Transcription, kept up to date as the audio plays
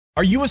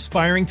Are you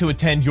aspiring to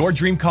attend your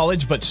dream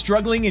college but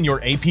struggling in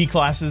your AP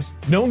classes?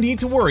 No need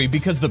to worry,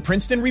 because the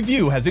Princeton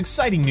Review has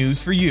exciting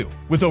news for you.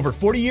 With over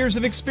 40 years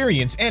of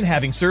experience and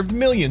having served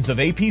millions of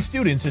AP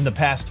students in the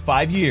past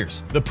 5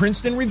 years, the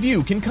Princeton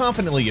Review can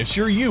confidently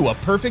assure you a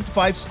perfect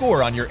 5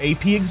 score on your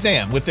AP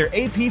exam with their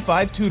AP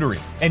 5 tutoring.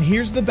 And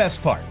here's the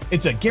best part.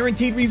 It's a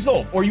guaranteed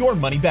result or your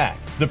money back.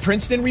 The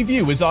Princeton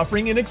Review is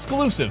offering an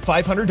exclusive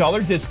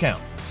 $500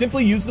 discount.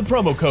 Simply use the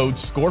promo code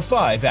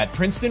SCORE5 at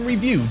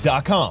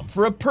princetonreview.com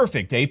for a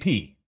perfect AP.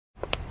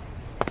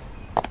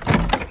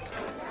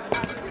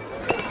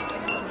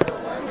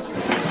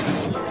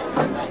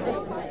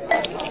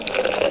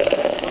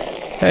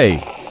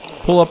 Hey,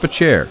 pull up a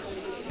chair.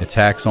 It's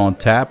Hacks on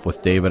Tap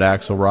with David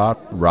Axelrod,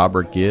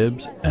 Robert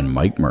Gibbs, and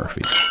Mike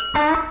Murphy.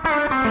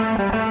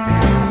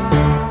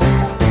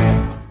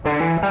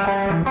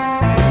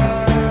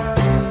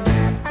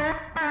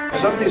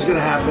 Something's going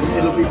to happen.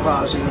 It'll be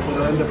positive.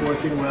 It'll end up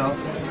working well.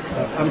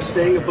 I'm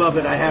staying above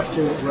it. I have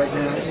to right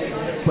now.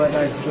 But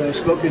I've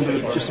spoken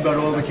to just about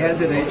all the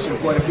candidates, and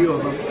quite a few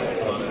of them,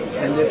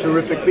 and they're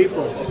terrific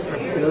people.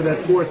 You know,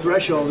 that 4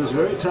 threshold is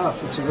very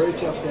tough. It's a very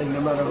tough thing,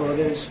 no matter who it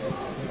is.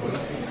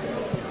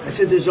 I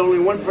said there's only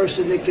one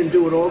person that can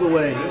do it all the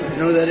way. You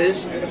know who that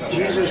is?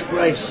 Jesus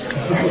Christ.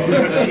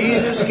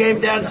 Jesus came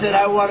down and said,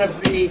 I want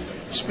to be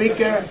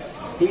speaker.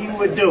 He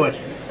would do it.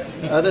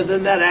 Other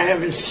than that, I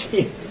haven't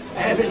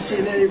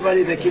seen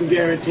anybody that can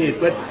guarantee it.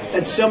 But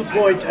at some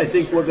point, I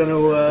think we're going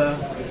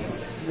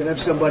to have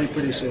somebody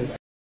pretty soon.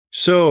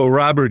 So,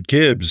 Robert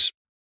Gibbs,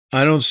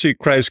 I don't see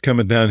Christ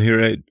coming down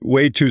here.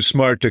 Way too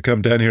smart to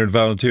come down here and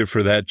volunteer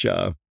for that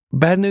job.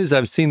 Bad news,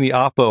 I've seen the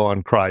oppo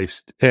on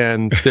Christ,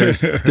 and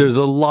there's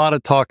a lot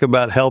of talk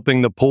about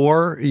helping the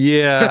poor.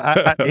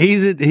 Yeah,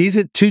 he's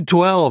at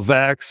 212,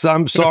 Vax.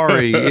 I'm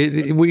sorry.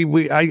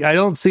 I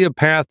don't see a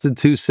path to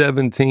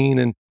 217,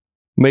 and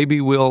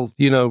maybe we'll,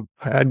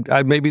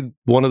 I maybe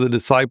one of the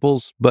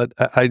disciples, but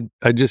I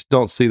just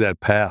don't see that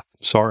path.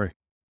 Sorry.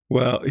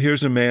 Well,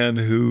 here's a man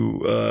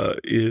who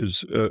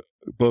is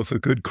both a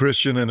good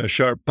Christian and a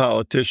sharp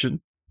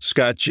politician,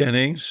 Scott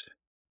Jennings,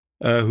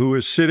 who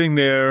is sitting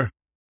there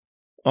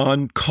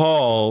on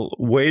call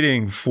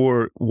waiting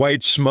for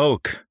white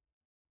smoke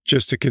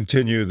just to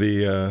continue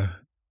the...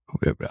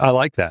 I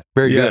like that.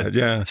 Very good.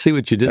 Yeah. See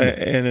what you did there.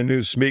 And a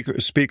new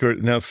speaker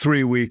now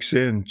 3 weeks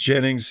in.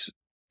 Jennings,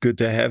 good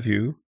to have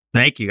you.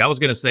 Thank you. I was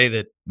going to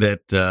say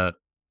that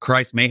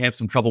Christ may have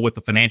some trouble with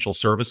the financial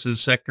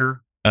services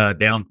sector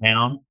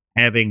downtown,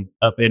 having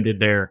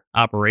upended their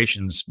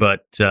operations,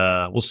 but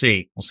we'll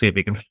see. We'll see if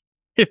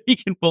he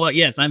can pull out.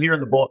 Yes, I'm here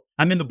in the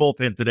I'm in the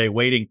bullpen today,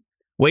 waiting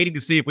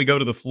to see if we go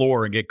to the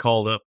floor and get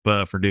called up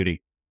for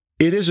duty.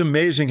 It is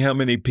amazing how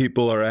many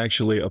people are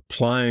actually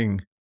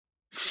applying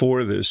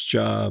for this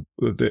job.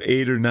 The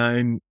 8 or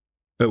 9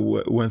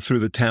 went through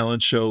the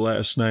talent show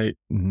last night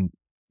and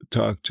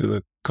talked to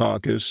the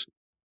caucus.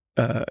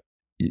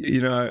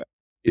 It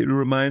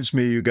reminds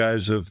me, you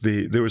guys, of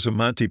there was a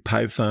Monty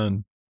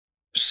Python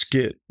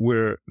skit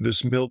where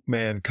this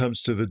milkman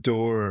comes to the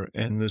door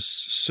and this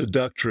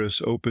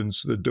seductress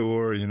opens the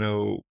door,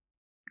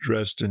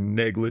 dressed in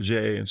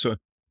negligee and so on,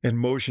 and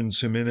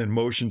motions him in and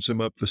motions him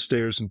up the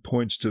stairs and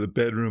points to the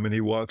bedroom, and he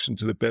walks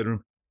into the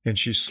bedroom and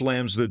she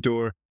slams the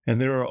door,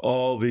 and there are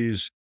all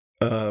these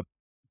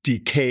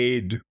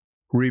decayed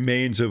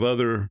remains of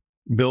other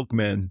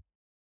milkmen.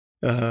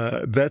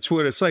 That's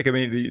what it's like. I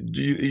mean,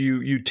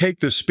 you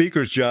take the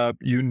speaker's job,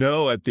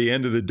 at the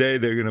end of the day,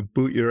 they're going to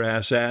boot your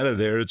ass out of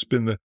there.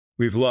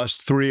 We've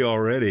lost 3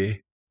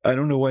 already. I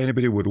don't know why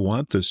anybody would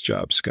want this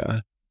job,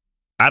 Scott.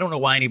 I don't know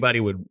why anybody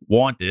would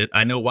want it.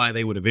 I know why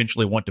they would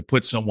eventually want to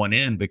put someone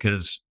in,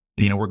 because,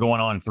 we're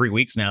going on 3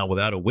 weeks now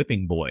without a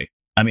whipping boy.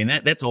 I mean,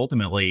 that's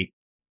ultimately,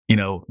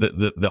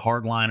 the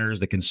hardliners,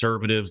 the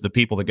conservatives, the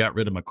people that got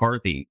rid of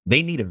McCarthy,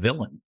 they need a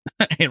villain.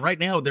 And right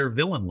now they're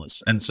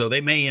villainless. And so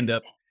they may end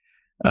up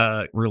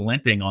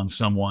relenting on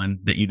someone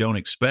that you don't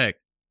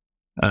expect,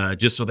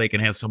 just so they can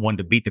have someone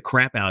to beat the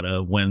crap out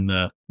of when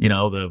the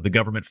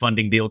government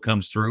funding deal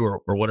comes through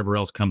or whatever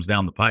else comes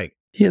down the pike.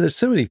 Yeah, there's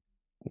so many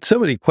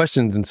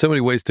questions and so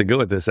many ways to go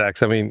with this,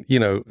 Axe. I mean,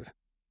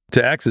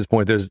 to Axe's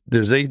point, there's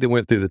 8 that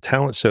went through the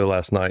talent show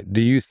last night.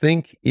 Do you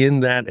think in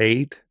that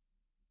 8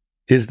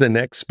 is the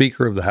next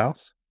Speaker of the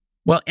House?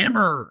 Well,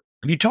 Emmer,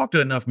 if you talk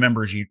to enough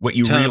members, what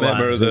you Tom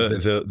realize Emmer,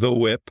 is the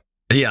whip.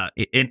 Yeah,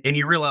 and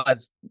you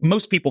realize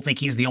most people think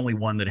he's the only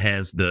one that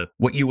has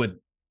what you would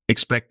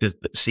expect to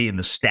see in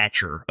the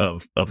stature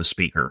of a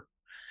speaker.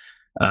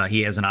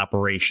 He has an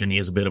operation. He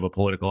has a bit of a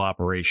political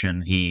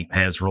operation. He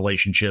has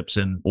relationships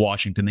in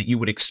Washington that you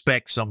would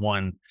expect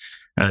someone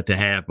to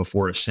have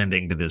before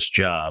ascending to this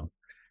job.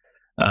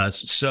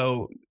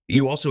 So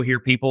you also hear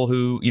people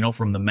who,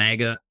 from the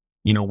MAGA,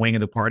 wing of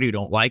the party who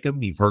don't like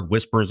him. You've heard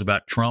whispers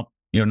about Trump,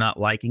 not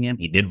liking him.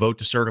 He did vote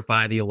to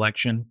certify the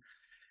election.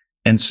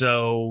 And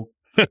so,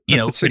 could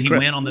he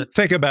win on the...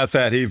 Think about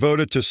that. He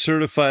voted to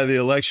certify the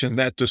election.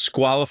 That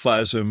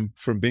disqualifies him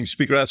from being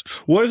Speaker of the House.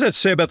 What does that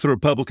say about the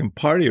Republican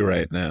Party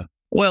right now?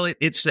 Well,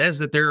 it says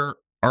that there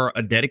are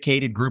a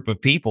dedicated group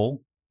of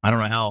people. I don't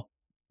know how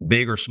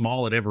big or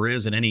small it ever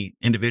is in any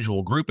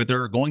individual group, but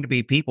there are going to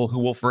be people who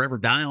will forever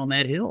die on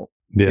that hill.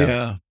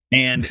 Yeah.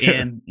 And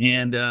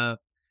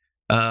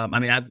I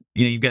mean,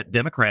 you've got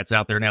Democrats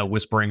out there now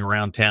whispering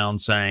around town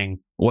saying,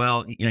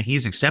 well,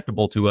 he's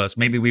acceptable to us.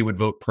 Maybe we would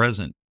vote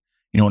present,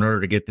 in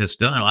order to get this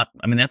done.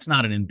 I mean, that's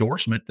not an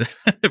endorsement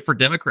for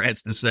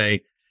Democrats to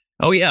say,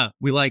 oh, yeah,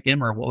 we like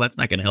Emmer. Well, that's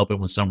not going to help him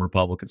with some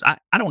Republicans. I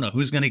don't know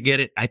who's going to get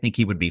it. I think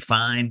he would be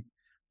fine.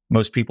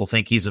 Most people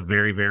think he's a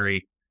very,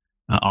 very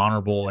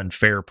honorable and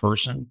fair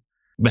person.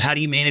 But how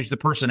do you manage the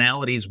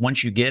personalities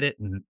once you get it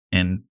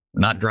and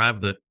not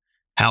drive the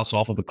house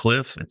off of a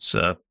cliff? It's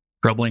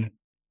troubling.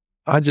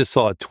 I just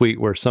saw a tweet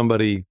where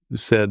somebody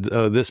said,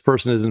 "Oh, this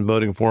person isn't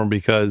voting for him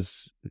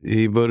because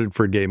he voted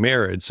for gay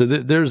marriage." So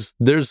there's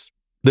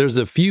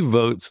a few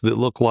votes that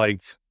look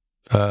like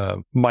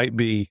might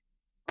be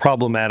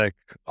problematic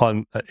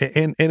on,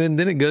 and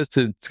then it goes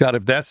to Scott.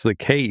 If that's the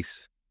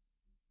case,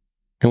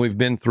 and we've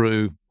been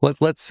through,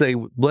 let's say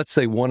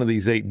one of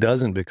these 8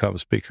 doesn't become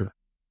speaker.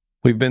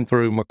 We've been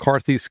through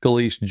McCarthy,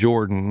 Scalise,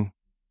 Jordan,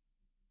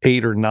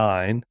 8 or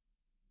 9.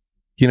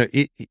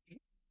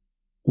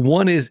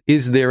 One is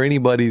there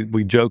anybody,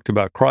 we joked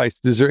about Christ,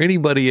 is there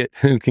anybody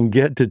who can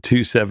get to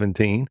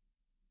 217?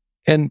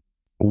 And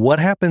what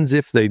happens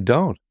if they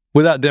don't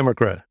without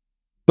Democrat?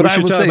 But we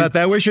should talk about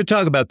that. We should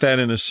talk about that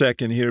in a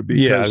second here.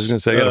 Because, I was going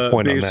to say, I got a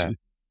point on that.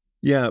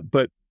 Yeah,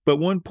 but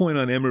one point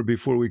on Emmer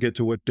before we get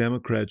to what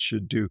Democrats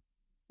should do.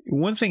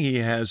 One thing he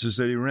has is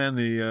that he ran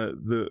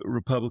the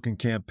Republican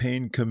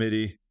campaign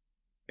committee,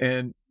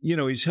 and,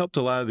 he's helped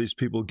a lot of these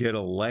people get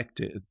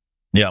elected.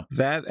 Yeah.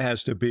 That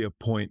has to be a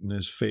point in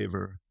his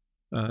favor.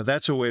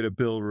 That's a way to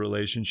build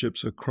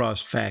relationships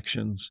across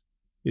factions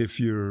if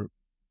you're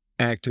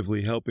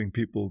actively helping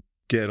people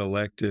get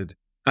elected.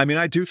 I mean,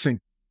 I do think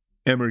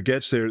Emmer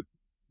gets there.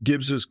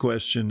 Gibbs's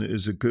question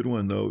is a good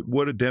one, though.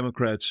 What do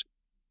Democrats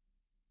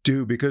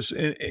do? Because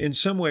in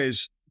some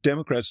ways,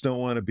 Democrats don't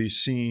want to be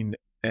seen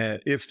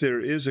if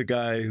there is a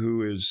guy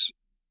who is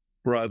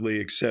broadly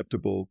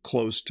acceptable,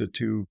 close to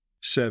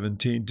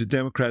 217, do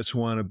Democrats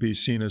want to be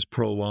seen as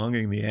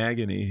prolonging the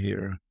agony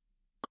here?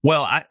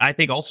 Well, I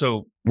think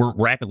also we're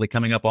rapidly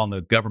coming up on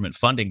the government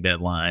funding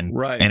deadline.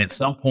 Right. And at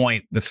some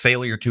point, the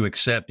failure to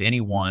accept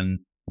anyone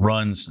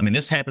runs. I mean,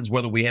 this happens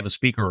whether we have a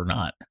speaker or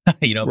not.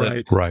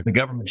 Right. The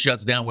government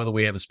shuts down whether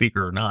we have a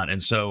speaker or not.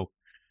 And so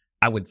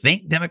I would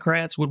think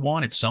Democrats would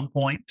want at some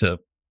point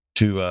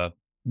to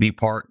be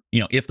part,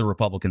 if the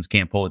Republicans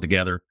can't pull it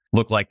together,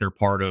 look like they're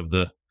part of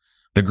the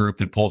group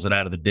that pulls it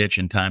out of the ditch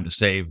in time to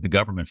save the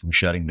government from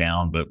shutting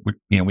down. But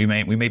we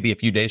may be a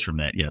few days from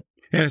that yet.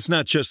 And it's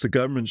not just the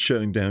government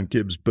shutting down,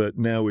 Gibbs, but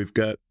now we've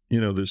got,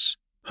 this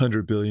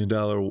 $100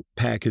 billion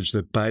package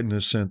that Biden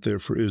has sent there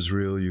for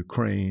Israel,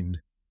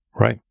 Ukraine.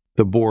 Right.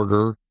 The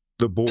border,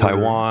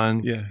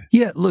 Taiwan. Yeah.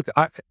 Yeah. Look,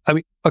 I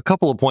mean, a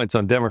couple of points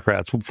on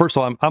Democrats. Well, first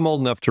of all, I'm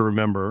old enough to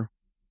remember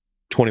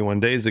 21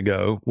 days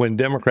ago when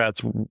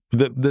Democrats,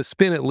 the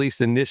spin, at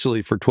least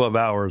initially for 12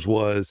 hours,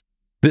 was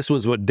this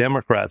was what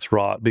Democrats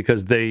wrought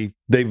because they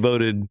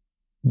voted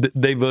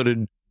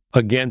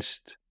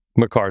against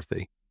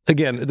McCarthy.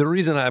 Again, the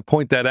reason I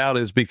point that out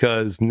is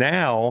because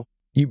now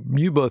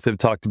you both have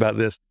talked about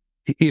this.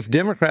 If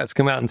Democrats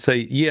come out and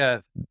say,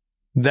 yeah,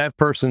 that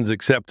person's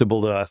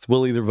acceptable to us,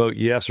 we'll either vote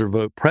yes or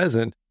vote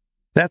present,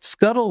 that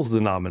scuttles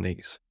the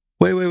nominees.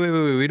 Wait,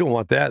 we don't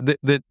want that.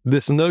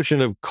 This notion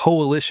of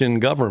coalition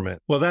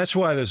government. Well, that's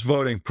why this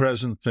voting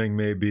present thing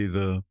may be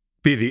the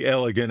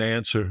elegant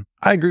answer.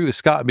 I agree with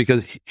Scott,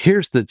 because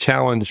here's the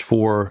challenge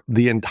for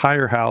the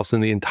entire House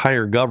and the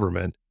entire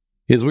government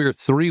is we are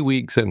 3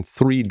 weeks and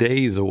 3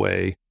 days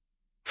away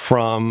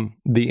from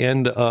the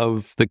end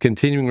of the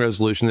continuing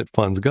resolution that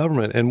funds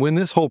government. And when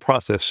this whole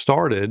process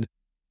started,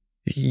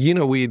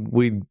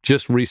 we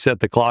just reset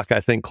the clock,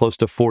 I think, close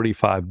to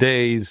 45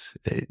 days.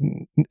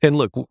 And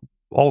look,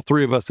 all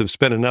 3 of us have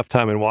spent enough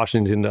time in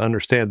Washington to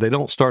understand they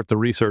don't start the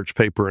research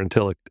paper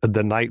until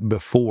the night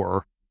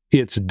before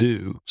it's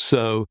due.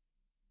 So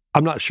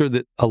I'm not sure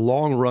that a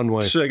long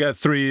runway. So they got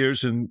 3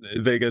 years and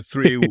they got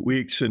 3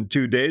 weeks and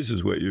 2 days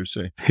is what you're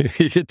saying.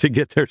 To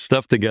get their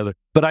stuff together.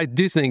 But I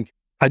do think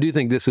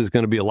this is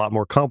going to be a lot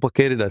more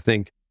complicated. I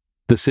think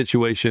the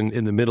situation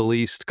in the Middle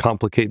East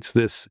complicates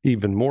this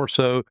even more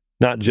so,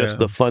 not just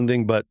the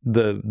funding, but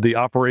the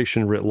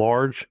operation writ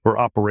large or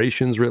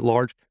operations writ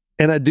large.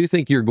 And I do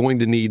think you're going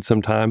to need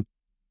some time.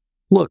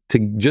 Look, to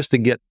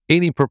get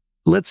any,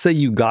 let's say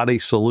you got a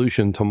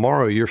solution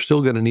tomorrow, you're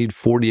still going to need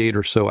 48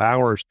 or so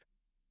hours.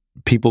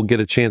 People get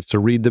a chance to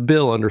read the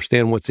bill,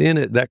 understand what's in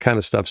it, that kind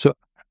of stuff. So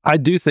I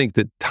do think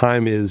that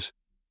time is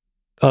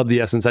of the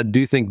essence. I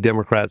do think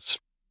Democrats,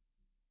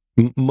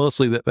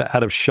 mostly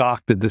out of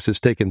shock that this has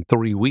taken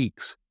 3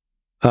 weeks,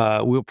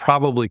 will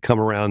probably come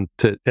around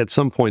to at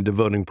some point to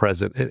voting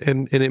present,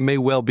 and it may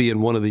well be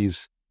in one of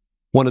these,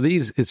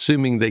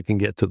 assuming they can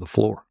get to the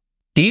floor.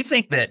 Do you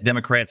think that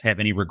Democrats have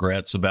any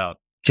regrets about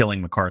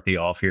killing McCarthy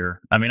off here?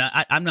 I mean,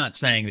 I'm not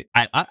saying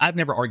I've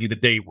never argued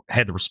that they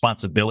had the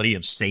responsibility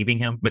of saving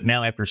him, but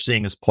now after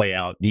seeing this play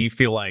out, do you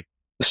feel like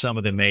some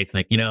of them may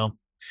think,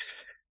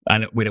 I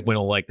know we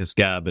don't like this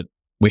guy, but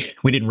we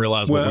didn't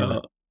realize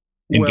what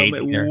we were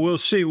engaging there. We'll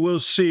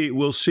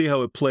see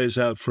how it plays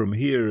out from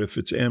here. If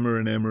it's Emmer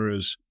and Emmer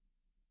is,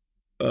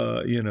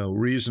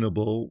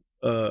 reasonable,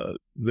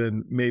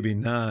 then maybe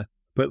not.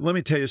 But let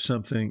me tell you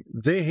something.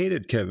 They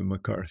hated Kevin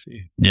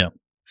McCarthy. Yeah.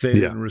 They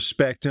didn't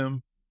respect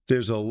him.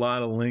 There's a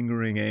lot of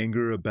lingering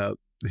anger about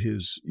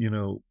his,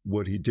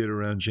 what he did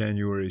around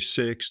January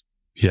 6th.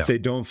 Yeah. They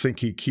don't think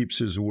he keeps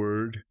his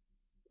word.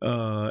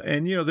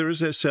 And there is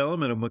this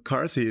element of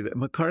McCarthy.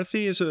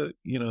 McCarthy is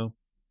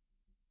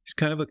he's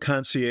kind of a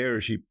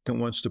concierge. He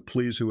wants to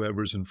please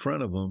whoever's in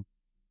front of him.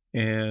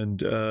 And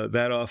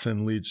that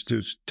often leads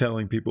to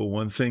telling people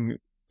one thing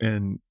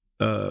and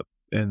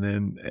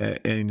then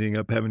ending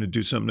up having to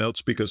do something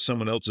else because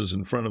someone else is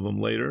in front of them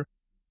later.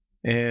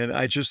 And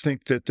I just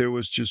think that there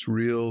was just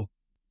real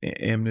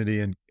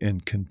enmity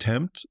and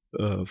contempt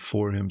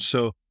for him.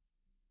 So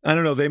I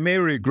don't know. They may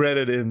regret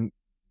it in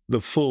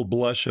the full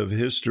blush of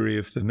history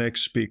if the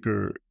next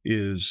speaker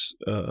is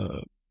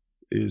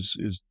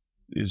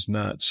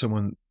not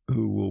someone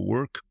who will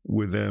work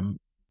with them.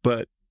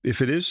 But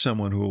if it is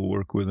someone who will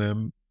work with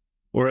them,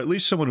 or at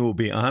least someone who will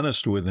be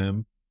honest with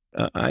them,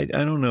 I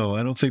don't know.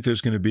 I don't think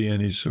there's going to be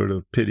any sort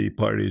of pity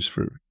parties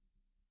for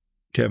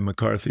Kevin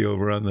McCarthy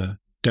over on the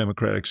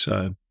Democratic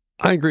side.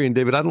 I agree. And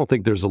David, I don't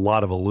think there's a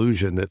lot of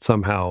illusion that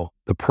somehow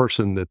the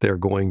person that they're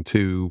going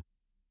to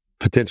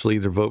potentially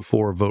either vote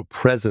for or vote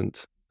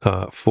present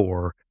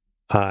for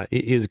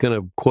is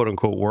going to quote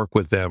unquote work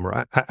with them.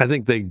 Or I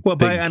think they. Well,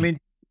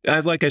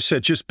 like I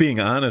said, just being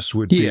honest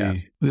would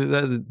be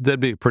that'd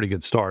be a pretty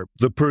good start.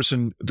 The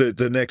person,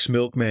 the next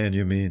milkman,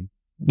 you mean?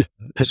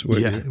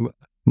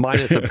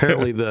 Minus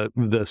apparently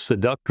the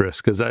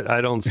seductress, because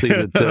I don't see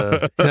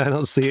that. I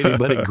don't see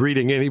anybody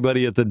greeting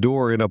anybody at the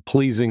door in a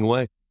pleasing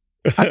way.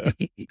 I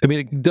mean,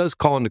 it does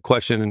call into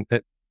question.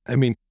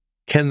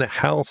 Can the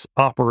House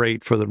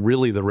operate for the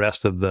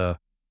rest of the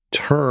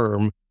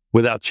term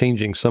without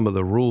changing some of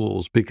the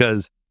rules?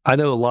 Because I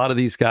know a lot of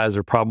these guys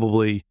are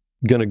probably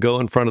going to go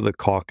in front of the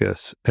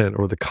caucus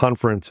or the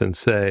conference and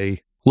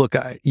say, look,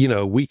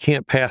 we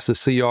can't pass a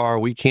CR.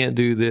 We can't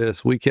do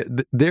this.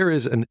 There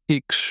is an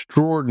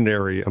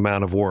extraordinary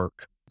amount of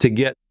work to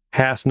get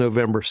past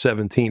November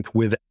 17th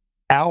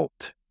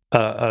without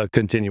a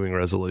continuing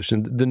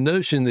resolution. The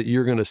notion that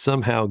you're going to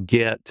somehow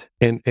get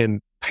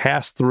and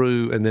pass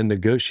through and then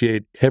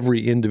negotiate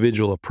every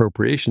individual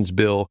appropriations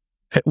bill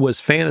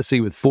was fantasy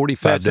with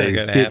 45 days. That's not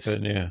going to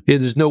happen, yeah.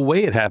 There's no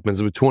way it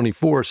happens with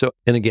 24. So,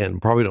 and again,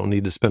 probably don't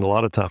need to spend a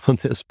lot of time on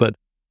this, but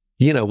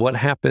what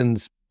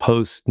happens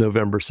post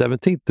November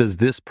 17th? Does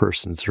this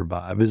person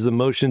survive? Is the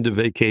motion to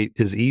vacate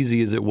as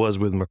easy as it was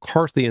with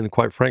McCarthy? And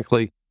quite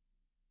frankly,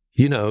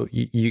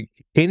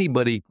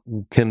 anybody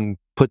can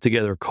put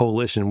together a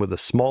coalition with a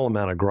small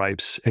amount of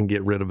gripes and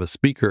get rid of a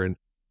speaker. And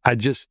I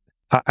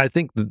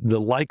think the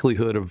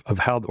likelihood of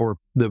how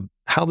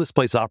this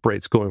place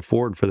operates going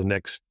forward for the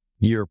next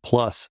year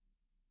plus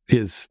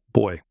is,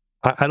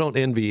 I don't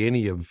envy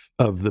any of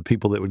the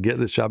people that would get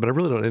this job, but I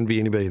really don't envy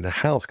anybody in the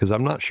House because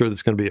I'm not sure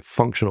that's going to be a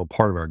functional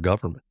part of our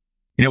government.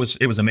 It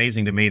was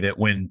amazing to me that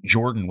when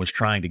Jordan was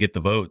trying to get the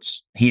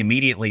votes, he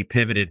immediately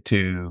pivoted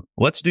to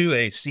let's do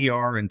a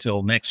CR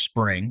until next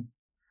spring.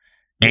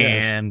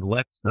 Yes. And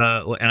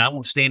and I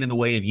won't stand in the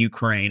way of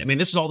Ukraine. I mean,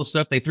 this is all the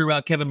stuff they threw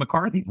out Kevin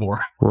McCarthy for.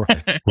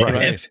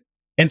 Right.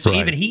 and so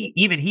even he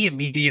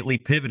immediately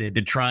pivoted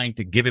to trying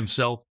to give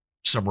himself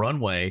some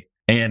runway.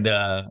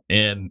 So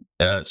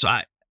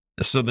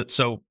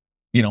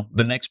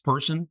the next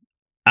person,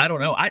 I don't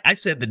know. I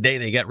said the day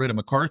they got rid of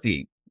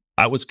McCarthy,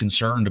 I was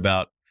concerned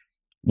about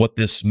what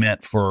this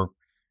meant for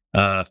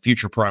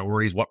future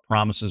priorities. What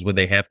promises would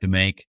they have to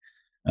make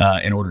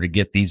in order to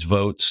get these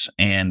votes?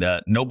 And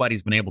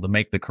nobody's been able to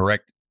make the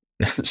correct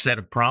set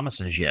of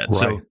promises yet. Right.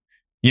 So,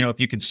 if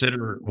you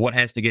consider what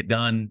has to get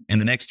done in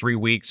the next 3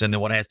 weeks and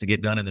then what has to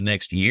get done in the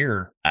next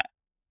year,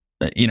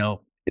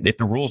 if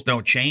the rules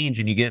don't change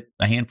and you get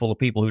a handful of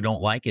people who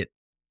don't like it,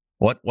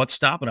 what's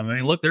stopping them? I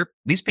mean, look,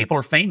 these people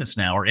are famous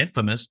now or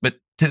infamous, but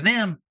to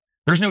them,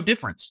 there's no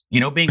difference.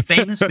 Being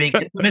famous, being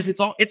infamous, it's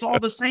all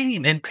the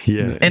same. And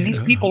these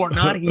people are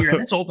not here. And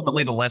that's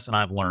ultimately the lesson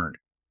I've learned.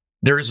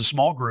 There is a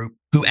small group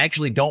who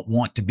actually don't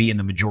want to be in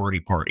the majority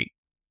party.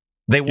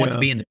 They want to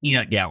be in the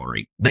peanut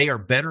gallery. They are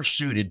better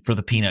suited for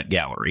the peanut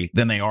gallery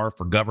than they are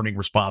for governing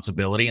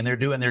responsibility, and they're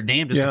doing their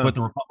damnedest to put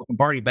the Republican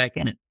Party back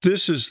in it.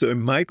 This is the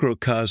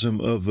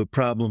microcosm of the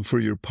problem for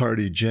your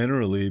party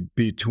generally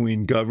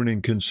between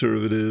governing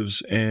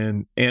conservatives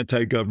and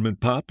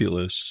anti-government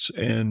populists.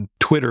 And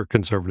Twitter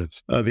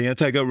conservatives. The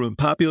anti-government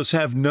populists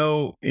have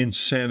no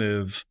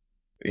incentive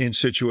in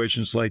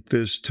situations like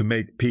this to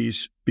make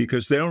peace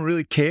because they don't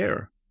really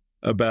care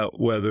about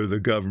whether the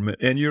government,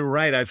 and you're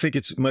right, I think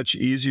it's much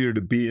easier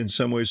to be in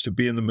some ways to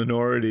be in the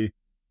minority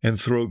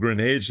and throw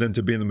grenades than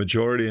to be in the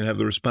majority and have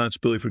the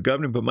responsibility for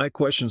governing. But my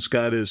question,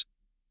 Scott, is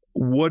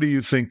what do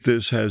you think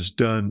this has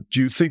done? Do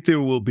you think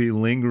there will be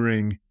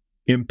lingering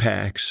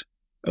impacts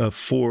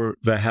for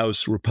the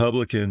House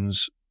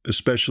Republicans,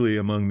 especially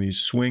among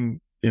these swing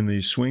in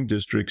the swing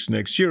districts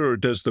next year, or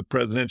does the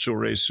presidential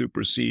race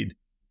supersede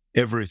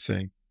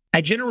everything? I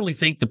generally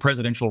think the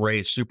presidential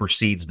race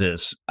supersedes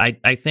this.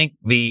 I think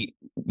the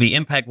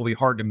impact will be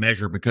hard to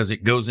measure because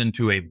it goes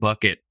into a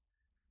bucket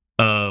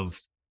of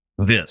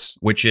this,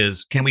 which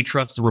is, can we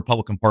trust the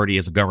Republican Party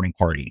as a governing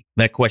party?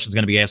 That question is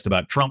going to be asked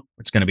about Trump.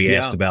 It's going to be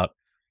asked about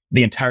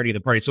the entirety of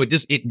the party. So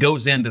it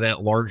goes into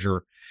that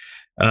larger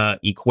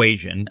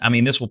equation. I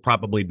mean, this will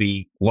probably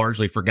be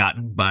largely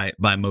forgotten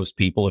by most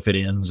people if it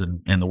ends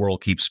and the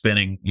world keeps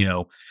spinning,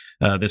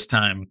 this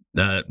time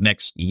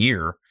next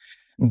year.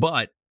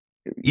 But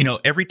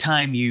every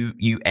time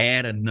you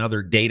add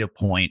another data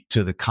point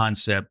to the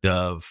concept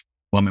of,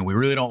 well, I mean, we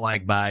really don't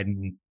like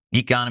Biden,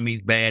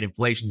 economy's bad,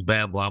 inflation's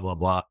bad, blah, blah,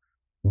 blah.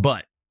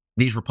 But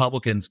these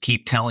Republicans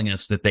keep telling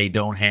us that they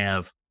don't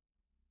have,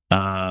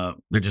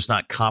 they're just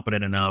not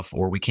competent enough,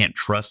 or we can't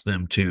trust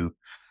them to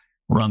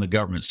run the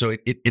government. So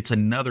it's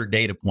another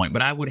data point.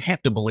 But I would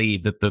have to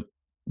believe that the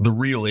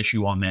real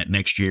issue on that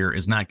next year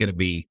is not going to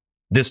be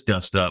this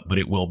dust up, but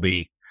it will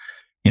be,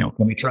 can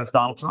we trust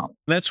Donald Trump?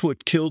 That's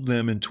what killed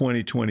them in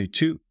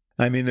 2022.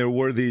 I mean, there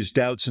were these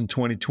doubts in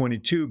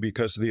 2022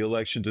 because of the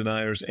election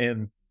deniers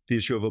and the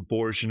issue of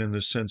abortion and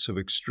the sense of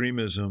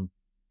extremism.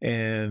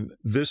 And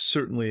this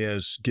certainly,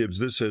 as Gibbs,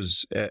 this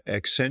has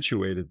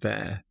accentuated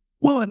that.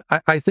 Well, and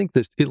I think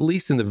that at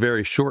least in the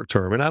very short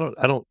term, and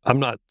I'm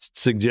not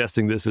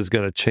suggesting this is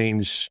going to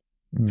change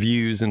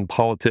views in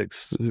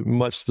politics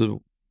much.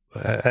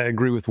 I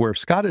agree with where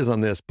Scott is on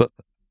this, but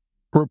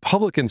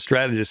Republican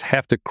strategists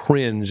have to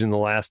cringe in the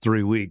last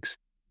 3 weeks,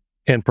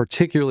 and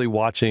particularly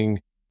watching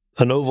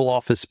an Oval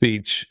Office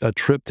speech, a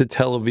trip to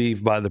Tel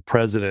Aviv by the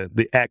president,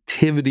 the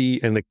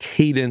activity and the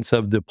cadence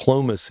of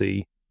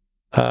diplomacy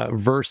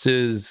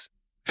versus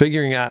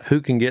figuring out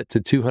who can get to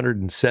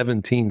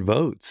 217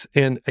 votes.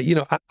 And,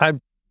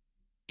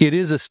 it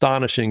is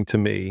astonishing to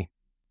me.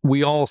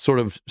 We all sort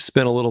of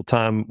spent a little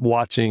time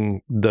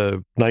watching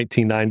the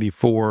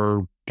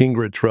 1994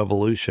 Gingrich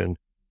Revolution.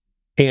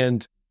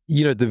 And,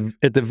 at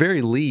the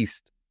very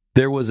least,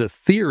 there was a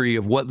theory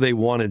of what they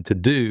wanted to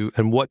do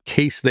and what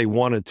case they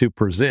wanted to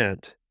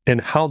present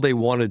and how they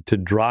wanted to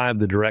drive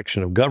the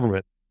direction of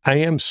government. I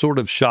am sort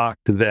of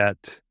shocked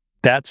that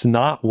that's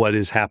not what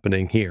is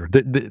happening here.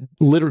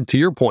 Literally, to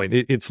your point,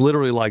 it's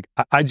literally like,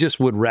 I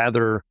just would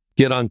rather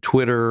get on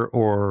Twitter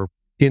or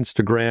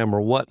Instagram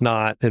or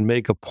whatnot and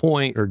make a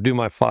point or do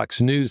my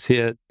Fox News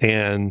hit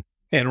and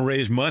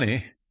raise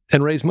money.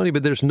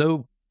 But there's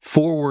no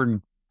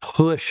forward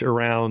push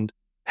around,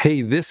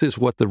 hey, this is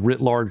what the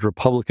writ large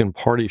Republican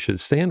Party should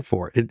stand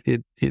for.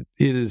 It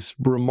is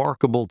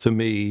remarkable to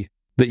me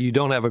that you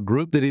don't have a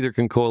group that either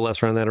can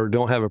coalesce around that or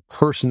don't have a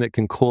person that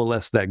can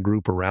coalesce that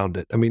group around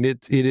it. I mean,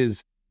 it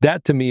is,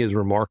 that to me is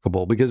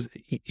remarkable because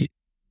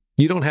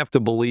you don't have to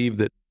believe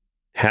that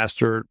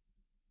Hastert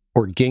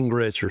or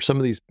Gingrich or some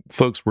of these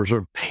folks were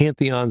sort of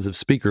pantheons of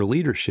speaker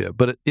leadership,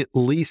 but at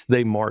least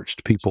they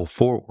marched people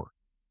forward.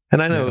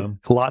 And I know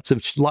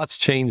lots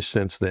changed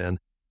since then,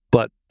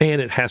 and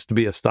it has to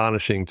be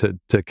astonishing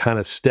to kind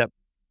of step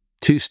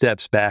 2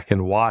 steps back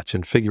and watch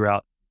and figure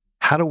out,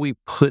 how do we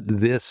put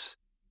this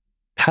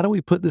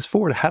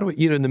forward? How do we,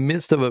 in the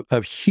midst of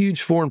a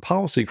huge foreign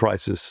policy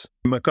crisis?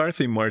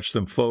 McCarthy marched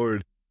them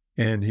forward,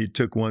 and he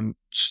took one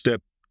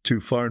step too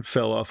far and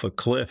fell off a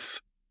cliff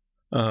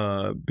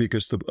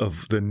because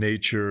of the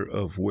nature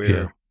of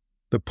where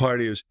the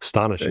party is.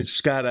 Astonishing.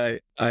 Scott,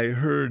 I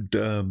heard,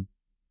 a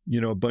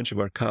bunch of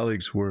our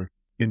colleagues were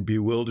in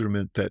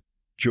bewilderment that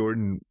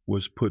Jordan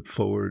was put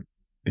forward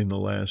in the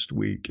last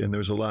week, and there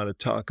was a lot of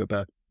talk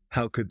about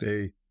how could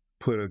they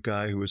put a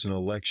guy who was an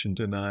election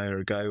denier,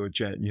 a guy who had,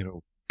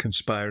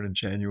 conspired on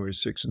January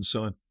 6th and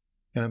so on.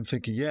 And I'm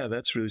thinking, yeah,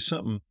 that's really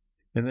something.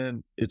 And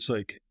then it's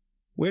like,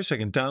 wait a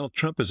second, Donald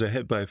Trump is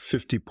ahead by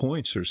 50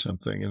 points or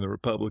something in the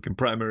Republican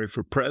primary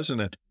for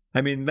president.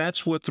 I mean,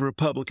 that's what the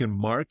Republican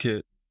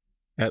market,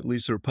 at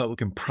least the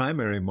Republican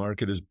primary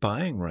market, is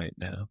buying right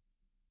now.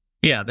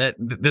 Yeah,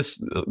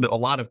 a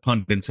lot of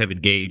pundits have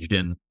engaged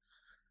in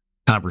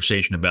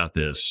conversation about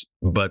this,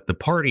 but the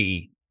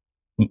party,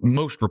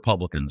 most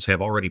Republicans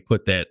have already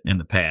put that in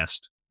the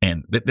past,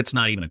 and that's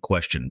not even a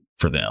question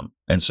for them.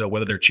 And so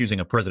whether they're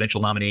choosing a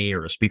presidential nominee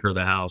or a Speaker of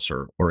the House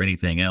or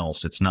anything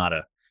else, it's not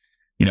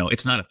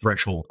a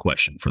threshold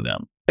question for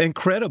them.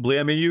 Incredibly,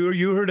 I mean,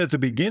 you heard at the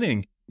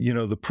beginning,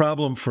 the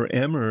problem for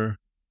Emmer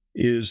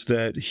is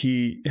that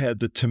he had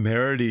the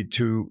temerity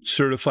to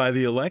certify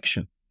the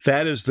election.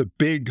 That is the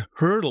big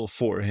hurdle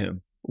for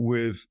him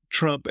with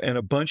Trump and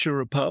a bunch of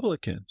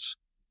Republicans,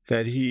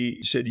 that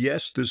he said,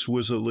 yes, this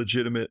was a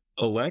legitimate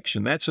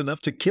election. That's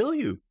enough to kill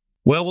you.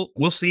 Well,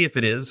 we'll see if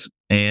it is.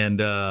 And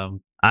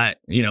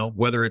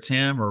whether it's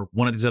him or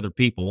one of these other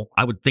people,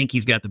 I would think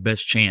he's got the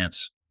best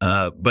chance.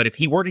 But if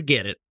he were to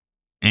get it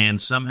and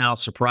somehow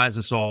surprise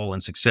us all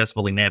and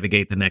successfully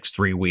navigate the next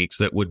 3 weeks,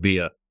 that would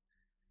be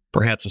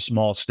perhaps a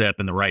small step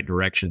in the right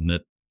direction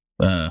that,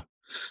 a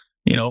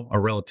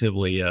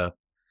relatively,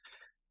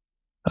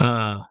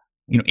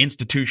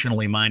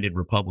 institutionally minded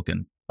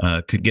Republican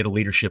could get a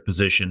leadership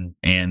position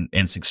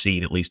and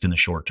succeed, at least in the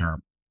short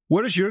term.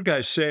 What does your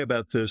guys say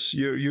about this?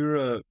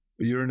 You're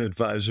an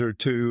advisor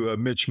to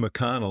Mitch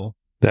McConnell.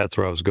 That's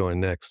where I was going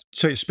next.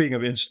 So speaking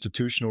of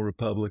institutional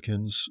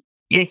Republicans.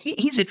 Yeah,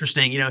 he's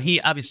interesting. He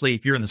obviously,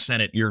 if you're in the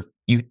Senate, you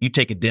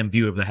take a dim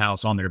view of the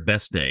House on their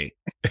best day.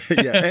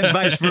 Yeah, and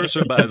vice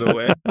versa, by the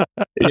way.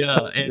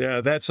 Yeah,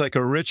 that's like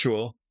a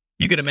ritual.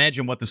 You can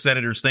imagine what the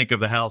senators think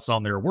of the House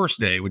on their worst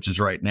day, which is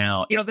right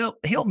now.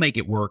 He'll make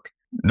it work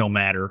no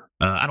matter.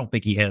 I don't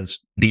think he has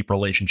deep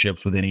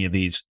relationships with any of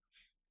these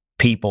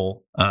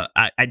people.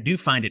 I do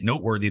find it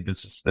noteworthy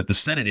that the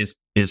Senate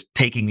is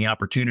taking the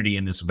opportunity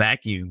in this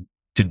vacuum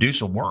to do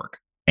some work,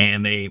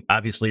 and they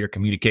obviously are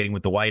communicating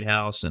with the White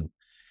House, and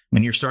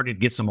you're starting to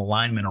get some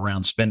alignment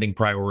around spending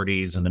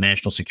priorities and the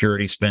national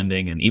security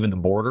spending and even the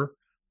border,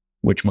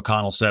 which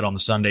McConnell said on the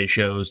Sunday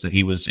shows that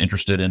he was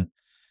interested in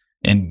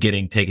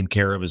getting taken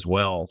care of as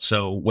well.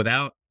 So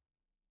without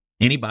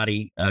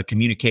anybody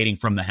communicating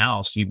from the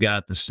House, you've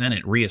got the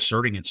Senate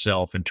reasserting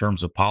itself in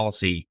terms of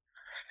policy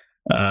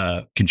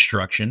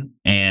construction,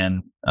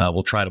 and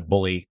we'll try to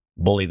bully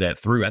that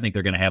through. I think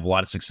they're going to have a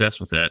lot of success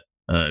with that.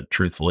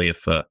 Truthfully,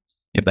 if the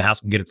House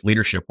can get its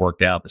leadership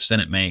worked out, the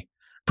Senate may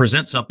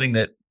present something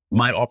that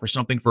might offer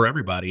something for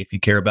everybody. If you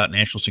care about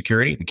national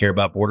security, if you care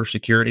about border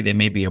security, they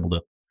may be able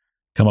to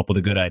come up with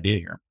a good idea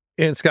here.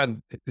 And Scott,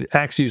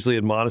 Axe usually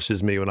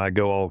admonishes me when I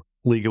go all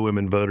League of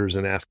Women Voters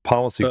and ask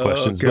policy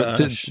questions. Gosh.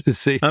 But to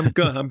see, I'm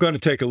going to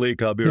take a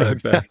leak. I'll be right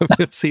back.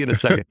 See you in a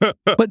second.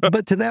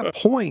 But to that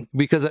point,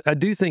 because I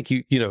do think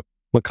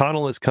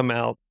McConnell has come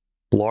out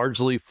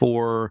largely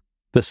for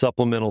the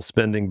supplemental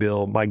spending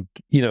bill.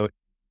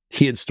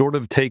 He had sort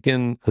of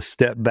taken a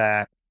step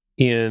back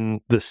in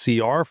the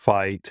CR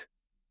fight.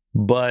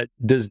 But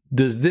does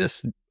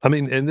this? I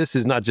mean, and this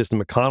is not just a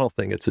McConnell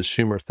thing; it's a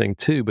Schumer thing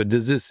too. But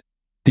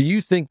do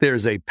you think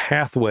there's a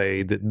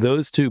pathway that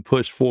those two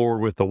push forward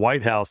with the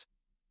White House?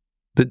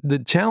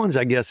 The challenge,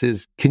 I guess,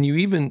 is can you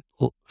even,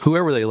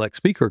 whoever they elect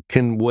speaker,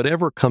 can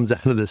whatever comes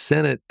out of the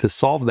Senate to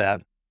solve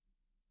that,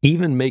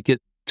 even make it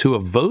to a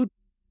vote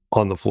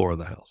on the floor of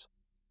the House?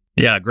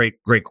 Yeah, great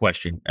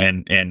question.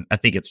 And I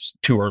think it's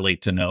too early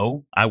to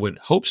know. I would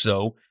hope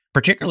so,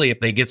 particularly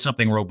if they get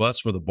something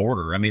robust for the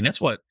border. I mean,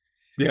 that's what.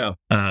 Yeah.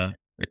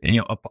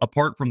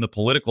 Apart from the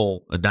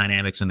political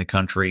dynamics in the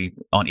country,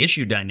 on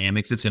issue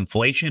dynamics, it's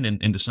inflation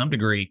and to some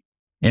degree,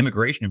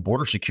 immigration and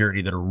border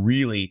security that are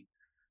really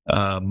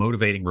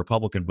motivating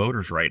Republican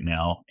voters right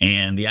now.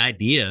 And the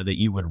idea that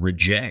you would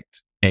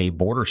reject a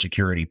border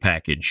security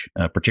package,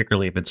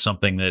 particularly if it's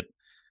something that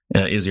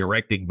is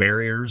erecting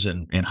barriers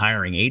and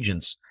hiring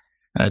agents,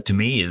 to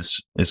me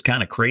is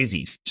kind of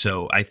crazy.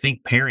 So I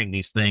think pairing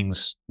these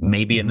things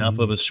may be enough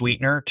of a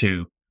sweetener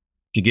to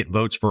get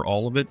votes for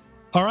all of it.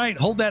 All right,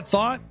 hold that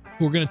thought.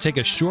 We're going to take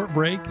a short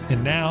break,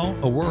 and now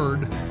a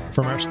word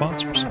from our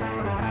sponsors.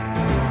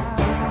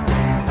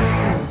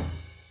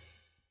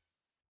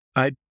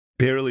 I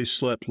barely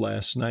slept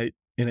last night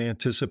in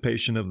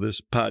anticipation of this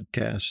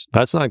podcast.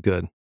 That's not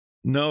good.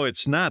 No,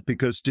 it's not,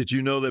 because did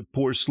you know that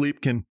poor sleep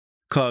can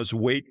cause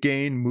weight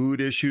gain, mood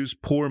issues,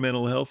 poor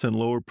mental health, and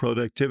lower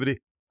productivity?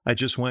 I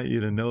just want you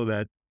to know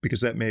that,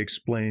 because that may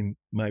explain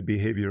my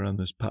behavior on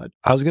this pod.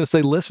 I was going to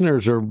say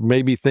listeners are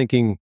maybe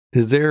thinking,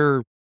 is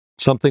there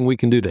something we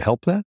can do to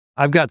help that?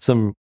 I've got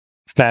some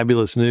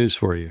fabulous news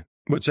for you.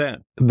 What's that?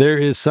 There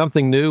is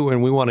something new,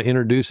 and we want to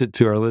introduce it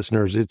to our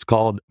listeners. It's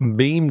called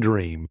Beam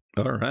Dream.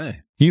 All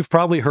right. You've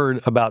probably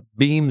heard about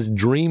Beam's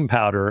Dream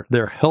Powder,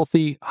 their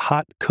healthy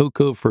hot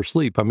cocoa for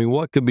sleep. I mean,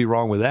 what could be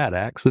wrong with that,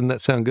 Axe? Doesn't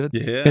that sound good?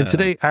 Yeah. And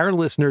today, our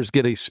listeners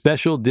get a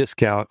special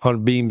discount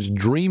on Beam's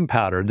Dream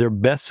Powder, their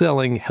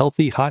best-selling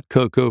healthy hot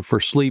cocoa for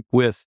sleep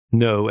with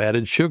no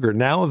added sugar.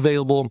 Now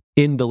available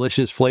in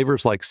delicious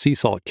flavors like sea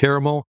salt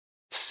caramel,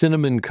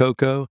 cinnamon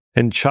cocoa,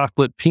 and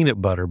chocolate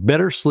peanut butter.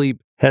 Better sleep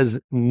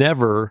has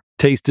never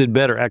tasted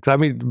better. I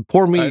mean,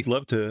 poor me. I'd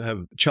love to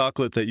have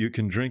chocolate that you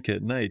can drink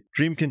at night.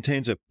 Dream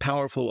contains a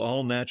powerful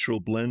all-natural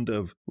blend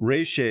of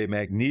reishi,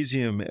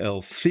 magnesium,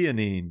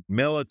 L-theanine,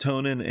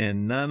 melatonin,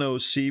 and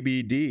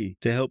nano-CBD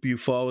to help you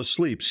fall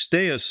asleep,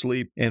 stay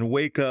asleep, and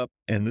wake up,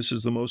 and this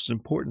is the most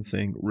important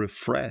thing,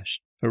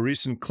 refreshed. A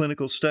recent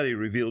clinical study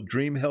revealed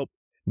Dream helped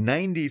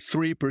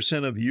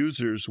 93% of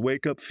users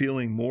wake up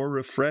feeling more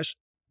refreshed,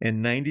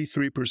 and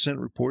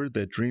 93% reported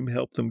that Dream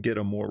helped them get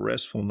a more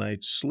restful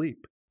night's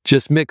sleep.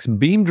 Just mix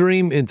Beam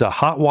Dream into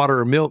hot water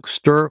or milk,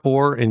 stir,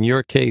 or in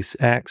your case,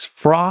 Axe,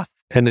 froth,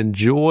 and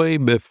enjoy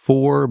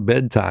before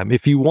bedtime.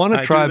 If you want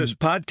to try do this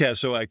podcast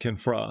so I can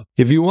froth.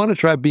 If you want to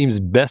try Beam's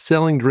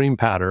best-selling Dream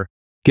Powder,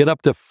 get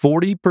up to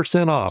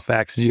 40% off.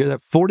 Axe, did you hear that?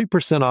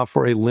 40% off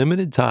for a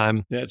limited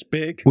time. That's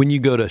big. When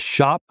you go to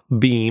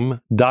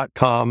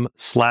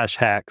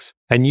shopbeam.com/hacks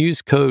and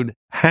use code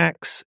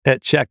HACKS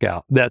at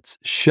checkout. That's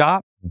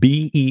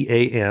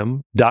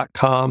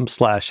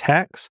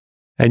shopbeam.com/hacks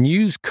and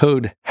use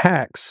code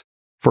HACKS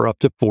for up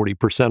to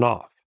 40%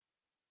 off.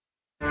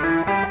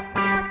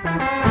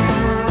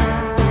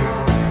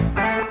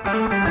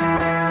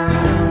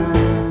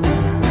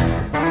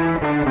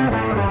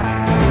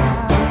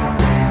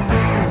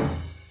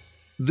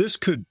 This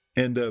could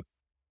end up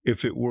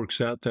if it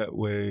works out that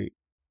way,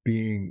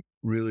 being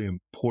really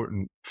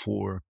important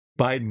for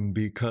Biden,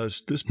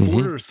 because this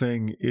border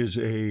thing is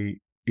a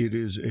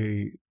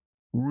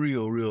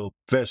real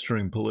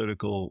festering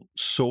political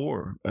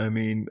sore. I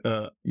mean,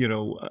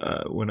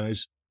 when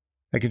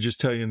I can just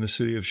tell you in the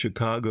city of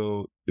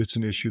Chicago, it's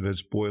an issue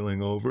that's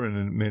boiling over, and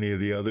in many of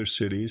the other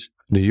cities.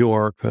 New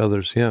York,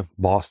 others,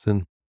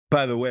 Boston.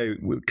 By the way,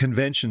 with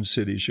convention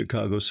city,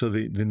 Chicago, so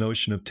the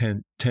notion of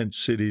tent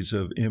cities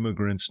of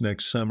immigrants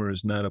next summer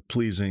is not a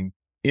pleasing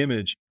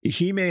image.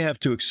 He may have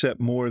to accept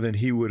more than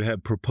he would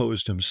have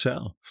proposed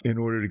himself in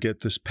order to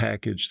get this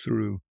package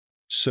through.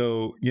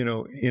 So,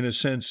 in a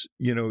sense,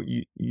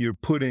 you're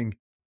putting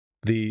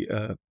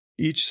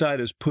each side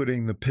is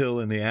putting the pill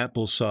in the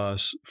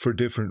applesauce for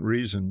different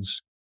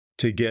reasons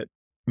to get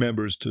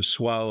members to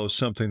swallow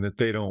something that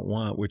they don't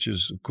want, which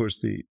is, of course,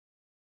 the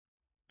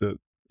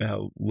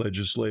how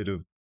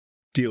legislative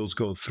deals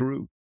go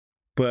through.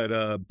 But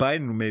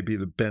Biden may be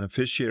the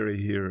beneficiary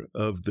here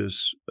of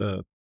this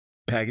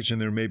package, and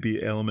there may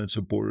be elements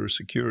of border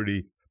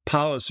security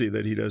policy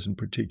that he doesn't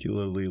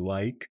particularly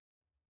like,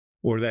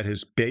 or that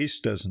his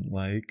base doesn't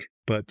like,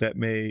 but that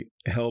may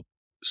help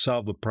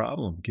solve the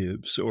problem,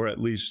 Gibbs, or at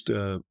least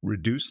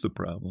reduce the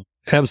problem.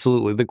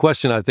 Absolutely. The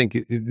question, I think,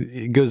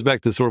 it goes back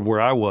to sort of where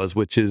I was,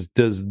 which is,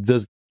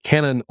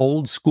 can an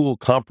old school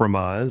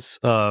compromise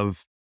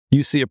of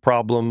you see a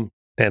problem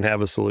and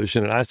have a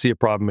solution, and I see a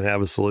problem and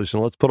have a solution.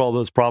 Let's put all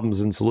those problems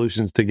and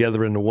solutions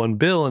together into one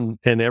bill,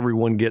 and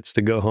everyone gets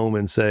to go home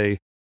and say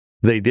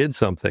they did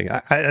something.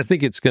 I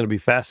think it's going to be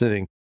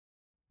fascinating.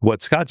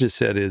 What Scott just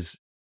said is,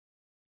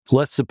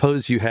 let's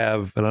suppose you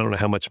have, and I don't know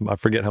how much, I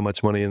forget how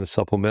much money in the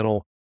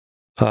supplemental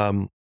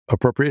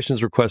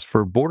appropriations request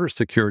for border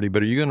security,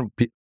 but are you going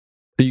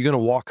to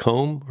walk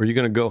home? Or are you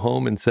going to go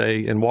home and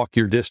say, and walk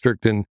your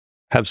district and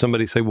have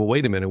somebody say, well,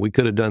 wait a minute, we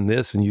could have done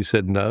this, and you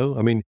said no?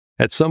 I mean,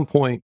 at some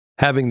point,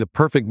 having the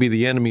perfect be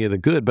the enemy of the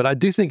good, but I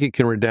do think it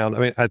can redound. I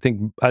mean, I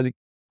think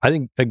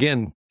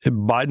again,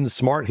 Biden's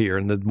smart here,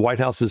 and the White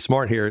House is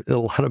smart here. A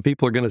lot of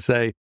people are going to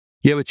say,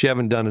 yeah, but you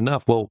haven't done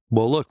enough. Well,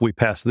 look, we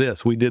passed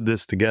this. We did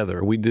this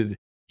together. We did,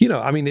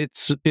 I mean,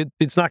 it's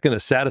not going to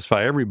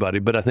satisfy everybody,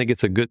 but I think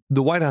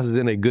the White House is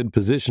in a good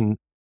position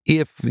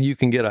if you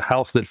can get a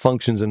House that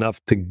functions enough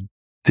to get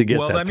that through.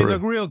 Well, I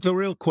mean, the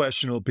real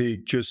question will be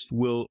just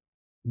will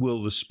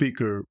the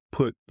Speaker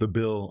put the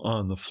bill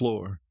on the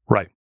floor?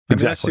 Right. I mean,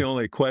 Exactly. that's the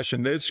only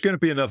question. There's going to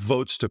be enough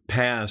votes to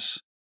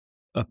pass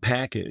a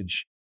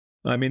package.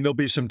 I mean, there'll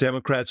be some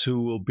Democrats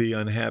who will be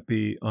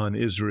unhappy on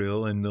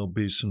Israel, and there'll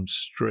be some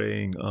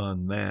straying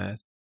on that.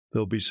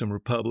 There'll be some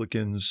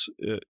Republicans,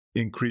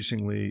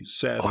 increasingly,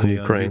 sadly,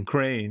 on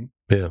Ukraine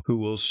who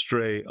will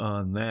stray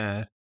on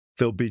that.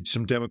 There'll be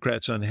some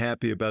Democrats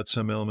unhappy about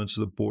some elements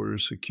of the border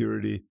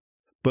security.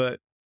 But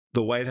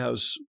the White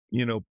House,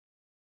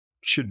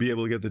 should be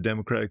able to get the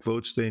Democratic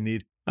votes they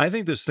need. I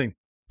think this thing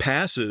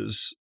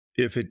passes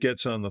if it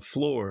gets on the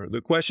floor.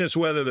 The question is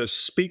whether the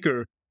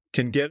Speaker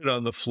can get it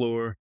on the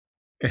floor.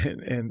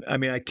 And I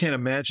mean, I can't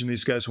imagine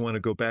these guys want to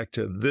go back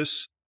to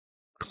this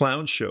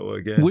clown show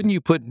again. Wouldn't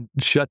you put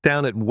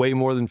shutdown at way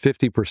more than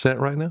 50%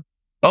 right now?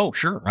 Oh,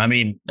 sure. I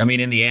mean,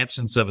 in the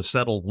absence of a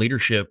settled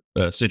leadership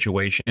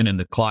situation and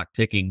the clock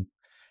ticking,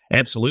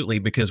 absolutely,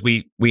 because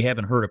we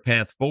haven't heard a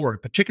path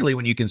forward, particularly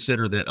when you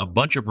consider that a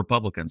bunch of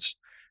Republicans,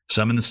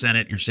 some in the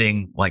Senate, you're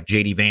seeing like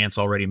J.D. Vance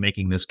already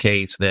making this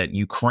case that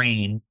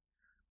Ukraine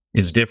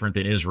is different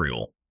than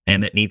Israel,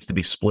 and that needs to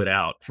be split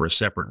out for a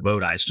separate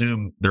vote. I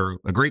assume there are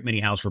a great many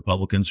House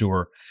Republicans who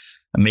are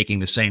making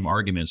the same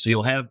arguments. So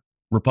you'll have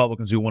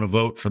Republicans who want to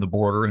vote for the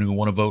border and who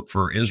want to vote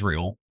for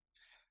Israel,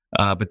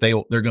 but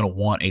they're going to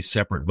want a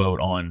separate vote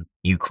on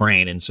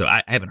Ukraine. And so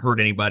I haven't heard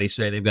anybody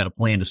say they've got a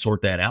plan to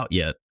sort that out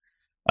yet.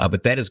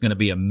 But that is going to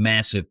be a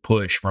massive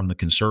push from the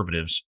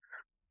conservatives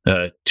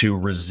to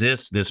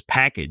resist this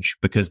package,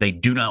 because they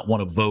do not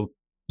want to vote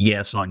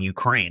yes on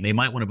Ukraine. They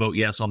might want to vote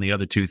yes on the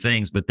other two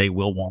things, but they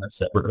will want it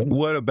separate.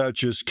 What about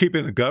just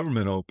keeping the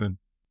government open?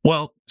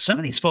 Well, some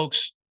of these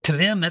folks, to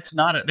them, that's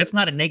not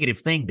a negative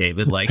thing,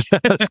 David. Like,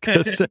 don't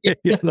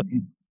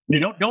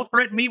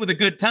threaten me with a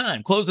good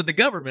time. Closing the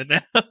government.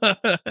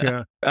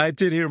 Yeah, I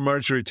did hear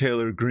Marjorie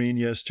Taylor Greene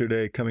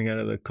yesterday coming out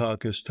of the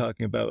caucus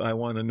talking about, I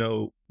want to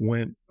know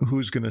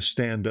who's going to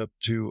stand up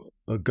to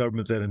a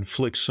government that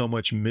inflicts so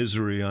much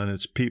misery on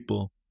its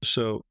people.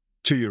 So,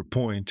 to your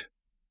point.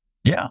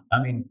 Yeah,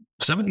 I mean,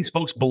 some of these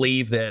folks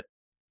believe that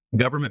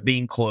government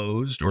being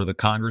closed or the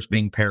Congress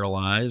being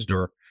paralyzed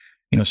or,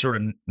 sort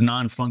of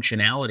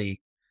non-functionality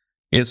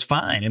is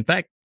fine. In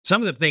fact,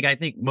 some of them I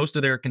think most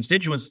of their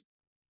constituents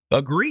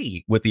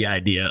agree with the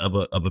idea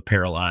of a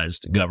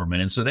paralyzed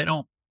government. And so they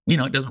don't,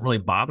 it doesn't really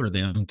bother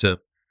them to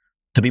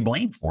be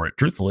blamed for it,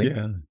 truthfully.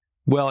 Yeah.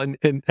 Well,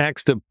 and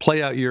Axe, to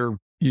play out your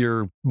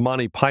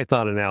Monty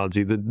Python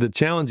analogy, the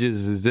challenge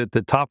is at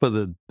the top of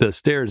the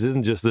stairs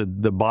isn't just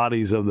the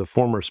bodies of the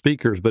former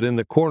speakers, but in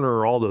the corner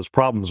are all those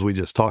problems we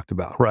just talked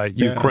about, right?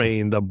 Yeah.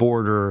 Ukraine, the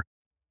border.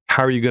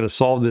 How are you going to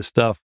solve this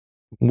stuff?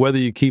 Whether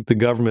you keep the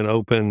government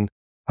open.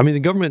 I mean, the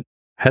government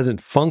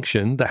hasn't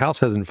functioned. The House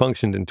hasn't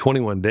functioned in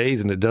 21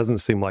 days, and it doesn't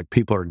seem like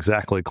people are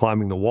exactly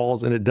climbing the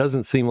walls. And it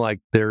doesn't seem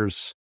like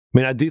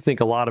I do think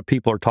a lot of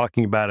people are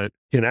talking about it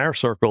in our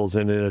circles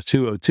and in a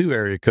 202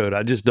 area code.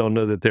 I just don't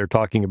know that they're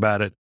talking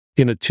about it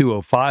in a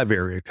 205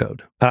 area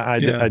code.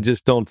 I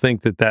just don't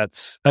think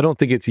I don't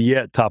think it's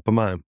yet top of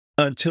mind.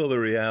 Until the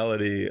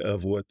reality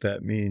of what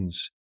that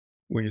means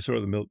when you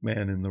throw the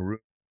milkman in the room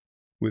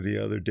with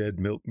the other dead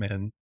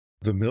milkmen,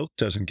 the milk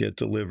doesn't get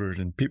delivered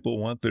and people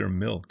want their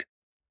milk.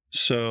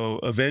 So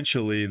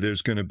eventually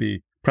there's going to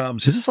be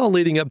problems. Is this all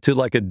leading up to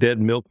like a dead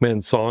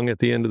milkman song at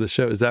the end of the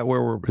show? Is this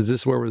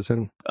where we're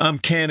in? I'm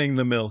canning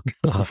the milk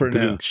for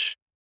now.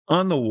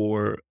 On the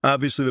war,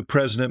 obviously the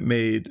president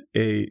made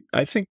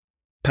I think,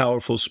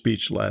 powerful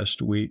speech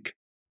last week.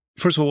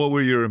 First of all, what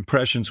were your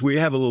impressions? We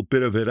have a little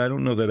bit of it. I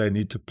don't know that I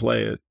need to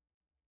play it.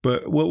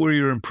 But what were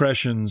your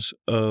impressions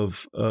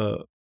of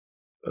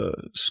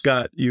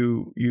Scott,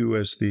 you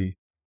as the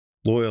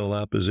loyal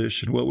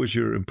opposition? What was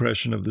your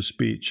impression of the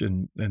speech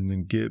and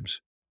then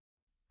Gibbs?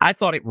 I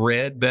thought it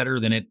read better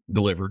than it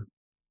delivered.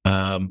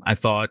 I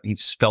thought he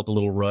felt a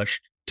little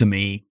rushed to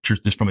me,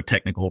 just from a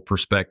technical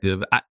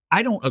perspective.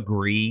 I don't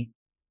agree.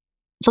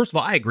 First of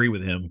all, I agree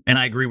with him, and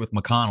I agree with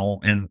McConnell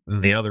and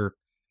the other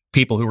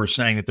people who were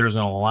saying that there's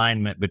an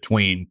alignment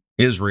between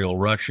Iran,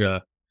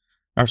 Russia,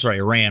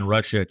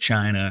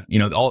 China,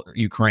 all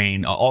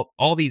Ukraine,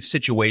 all these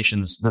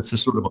situations. That's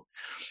just sort of,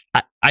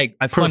 I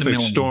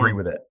fundamentally agree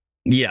with it.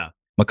 Yeah.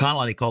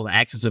 McConnell, they call the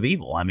axis of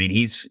evil. I mean,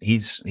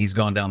 he's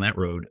gone down that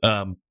road.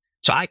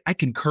 So I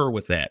concur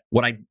with that.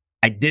 What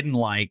I didn't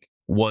like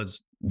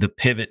was the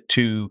pivot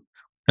to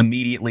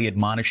immediately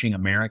admonishing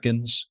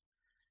Americans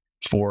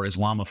for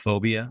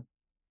Islamophobia,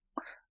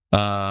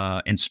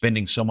 and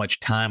spending so much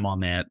time on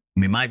that. I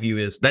mean, my view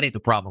is that ain't the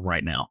problem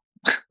right now.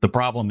 The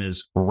problem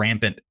is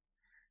rampant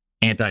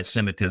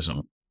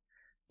anti-Semitism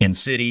in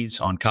cities,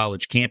 on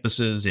college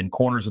campuses, in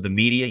corners of the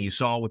media. You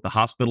saw with the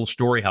hospital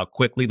story how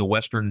quickly the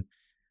Western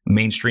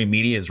mainstream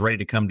media is ready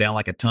to come down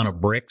like a ton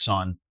of bricks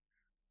on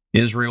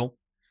Israel.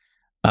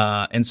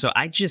 And so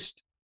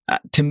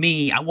to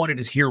me, I wanted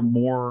to hear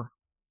more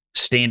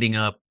standing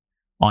up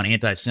on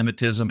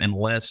anti-Semitism and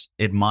less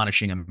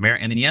admonishing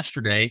America. And then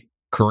yesterday,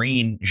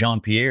 Karine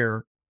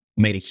Jean-Pierre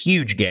made a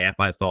huge gaffe,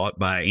 I thought,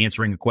 by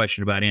answering a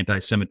question about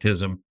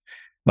anti-Semitism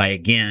by,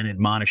 again,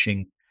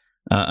 admonishing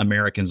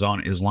Americans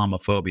on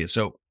Islamophobia.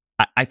 So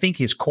I think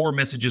his core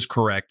message is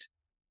correct.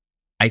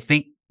 I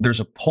think there's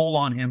a pull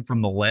on him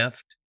from the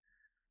left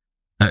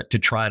to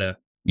try to,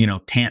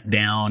 tamp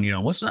down,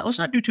 let's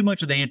not do too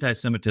much of the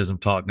anti-Semitism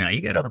talk now.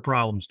 You got other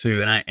problems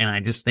too. And I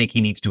just think he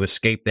needs to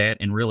escape that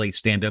and really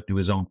stand up to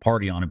his own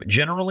party on it. But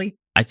generally,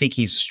 I think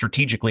he's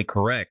strategically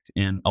correct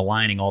in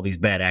aligning all these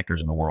bad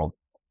actors in the world.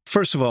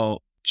 First of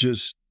all,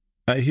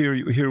 I hear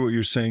what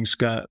you're saying,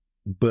 Scott,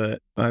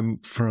 but I'm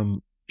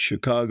from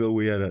Chicago.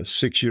 We had a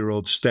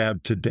 6-year-old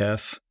stabbed to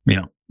death.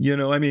 Yeah. We've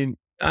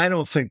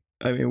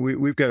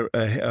got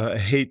a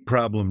hate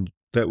problem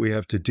that we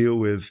have to deal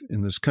with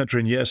in this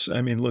country. And yes,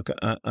 look,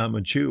 I'm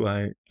a Jew.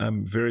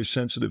 I'm very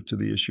sensitive to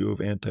the issue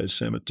of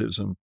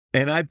anti-Semitism.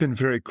 And I've been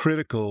very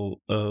critical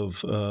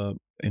of,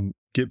 and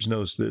Gibbs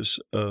knows this,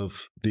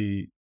 of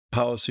the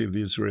policy of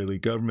the Israeli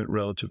government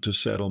relative to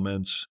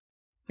settlements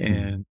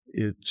and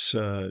its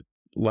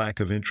lack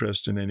of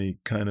interest in any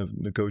kind of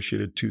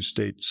negotiated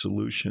two-state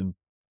solution.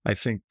 I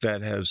think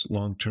that has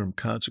long-term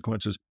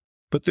consequences.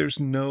 But there's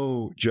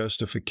no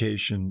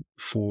justification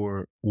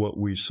for what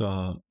we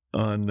saw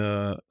on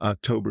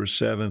October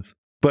 7th.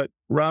 But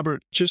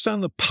Robert, just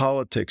on the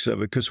politics of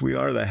it, because we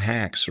are the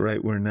hacks,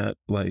 right? We're not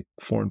like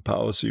Foreign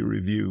Policy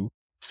Review.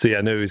 See,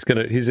 I knew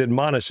he's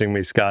admonishing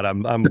me, Scott.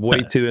 I'm way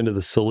too into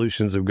the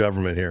solutions of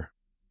government here.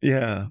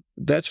 Yeah,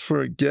 that's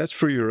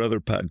for your other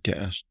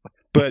podcast.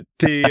 But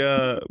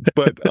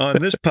but on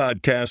this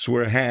podcast,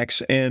 we're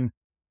hacks. And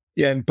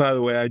by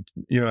the way, I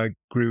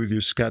agree with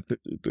you, Scott,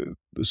 the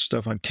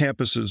stuff on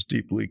campus is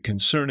deeply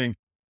concerning.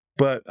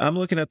 But I'm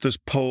looking at this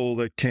poll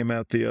that came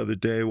out the other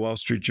day, Wall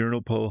Street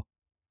Journal poll.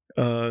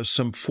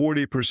 Some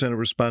 40% of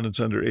respondents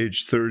under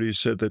age 30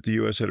 said that the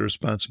U.S. had a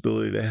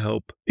responsibility to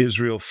help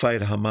Israel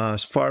fight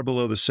Hamas, far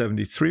below the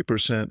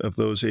 73% of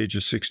those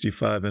ages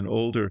 65 and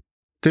older.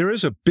 There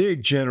is a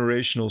big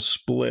generational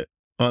split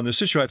on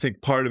this issue. I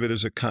think part of it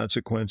is a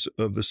consequence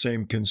of the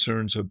same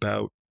concerns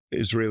about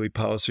Israeli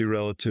policy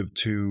relative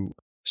to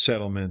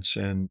settlements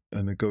and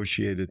a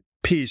negotiated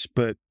peace.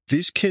 But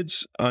these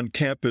kids on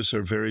campus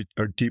are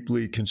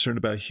deeply concerned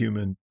about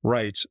human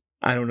rights.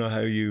 I don't know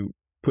how you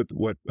put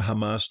what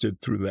Hamas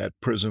did through that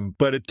prism,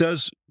 but it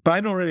does.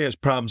 Biden already has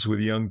problems with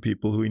young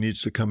people who he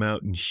needs to come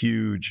out in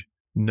huge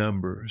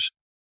numbers.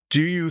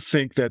 Do you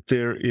think that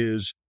there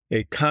is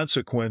a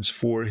consequence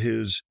for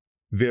his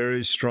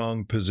very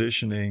strong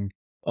positioning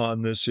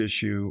on this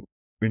issue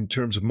in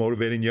terms of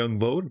motivating young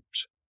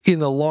voters? In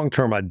the long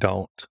term, I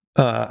don't.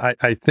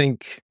 I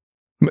think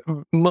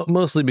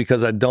mostly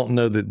because I don't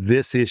know that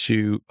this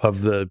issue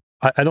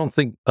I don't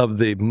think of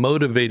the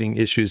motivating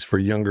issues for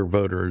younger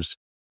voters,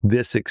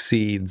 this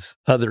exceeds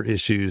other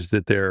issues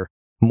that they're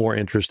more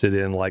interested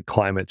in, like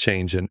climate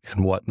change and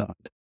whatnot.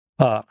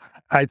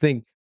 I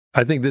think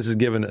this is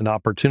given an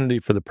opportunity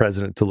for the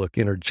president to look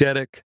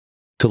energetic,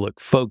 to look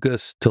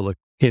focused, to look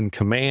in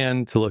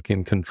command, to look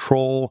in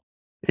control.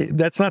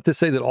 That's not to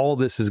say that all of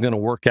this is going to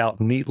work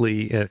out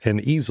neatly and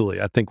easily.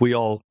 I think we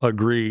all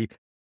agree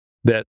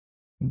that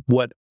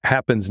what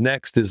happens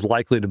next is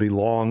likely to be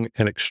long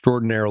and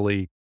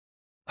extraordinarily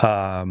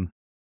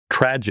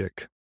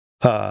tragic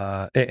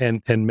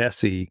and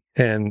messy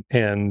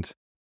and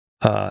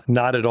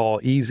not at all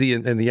easy,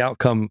 and the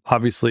outcome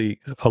obviously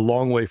a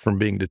long way from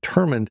being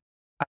determined.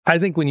 I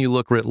think when you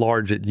look writ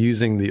large at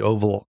using the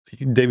Oval,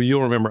 David,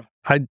 you'll remember,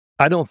 I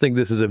don't think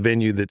this is a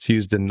venue that's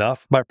used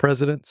enough by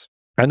presidents.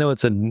 I know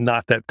it's a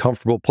not that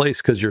comfortable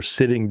place because you're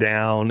sitting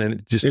down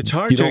and it's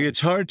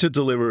hard to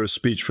deliver a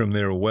speech from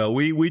there. Well,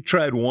 we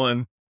tried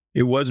one.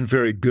 It wasn't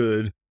very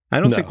good. I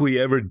don't think we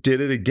ever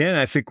did it again.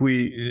 I think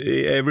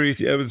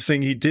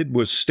everything he did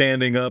was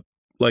standing up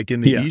like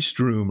in the East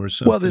Room or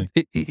something.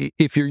 Well,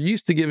 if you're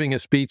used to giving a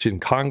speech in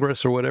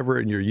Congress or whatever,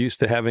 and you're used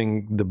to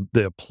having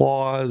the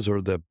applause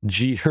or the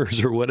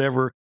jeers or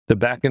whatever, the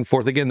back and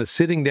forth, again, the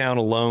sitting down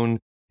alone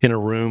in a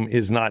room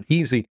is not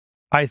easy.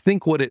 I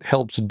think what it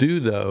helps do,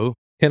 though,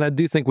 and I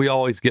do think we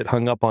always get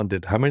hung up on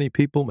how many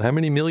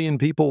million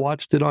people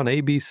watched it on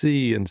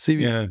ABC and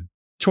CBS? Yeah,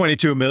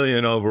 22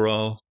 million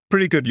overall.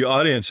 Pretty good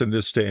audience in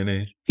this day and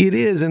age. It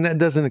is, and that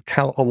doesn't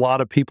count a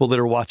lot of people that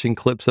are watching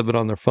clips of it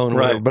on their phone or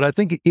whatever. But I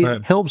think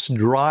it helps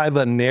drive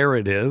a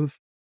narrative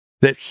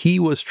that he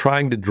was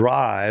trying to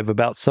drive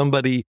about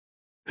somebody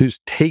who's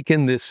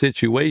taken this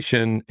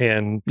situation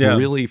and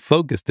really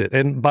focused it.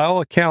 And by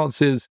all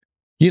accounts is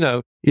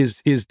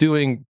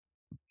doing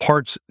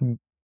parts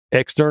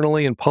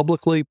externally and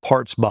publicly,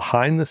 parts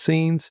behind the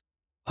scenes.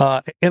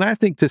 And I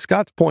think to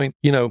Scott's point,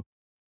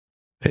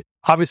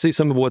 obviously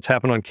some of what's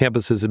happened on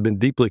campuses have been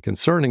deeply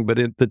concerning, but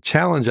the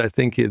challenge, I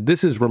think,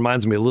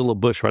 reminds me a little of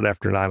Bush right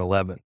after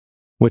 9/11,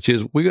 which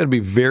is we got to be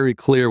very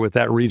clear with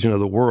that region of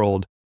the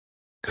world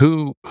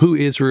who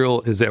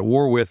Israel is at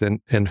war with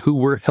and who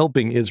we're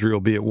helping Israel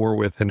be at war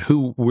with and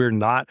who we're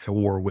not at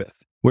war with.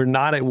 We're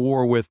not at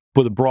war with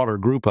a broader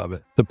group of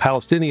it, the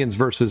Palestinians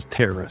versus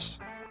terrorists.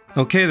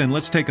 Okay, then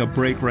let's take a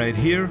break right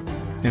here,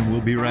 and we'll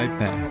be right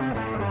back.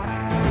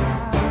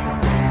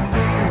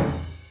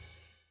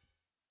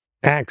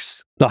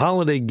 Axe, the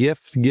holiday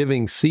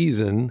gift-giving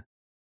season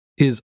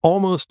is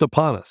almost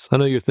upon us. I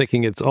know you're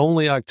thinking it's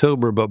only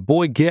October, but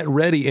boy, get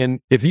ready. And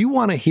if you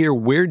want to hear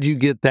where'd you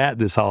get that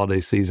this holiday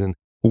season,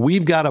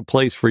 we've got a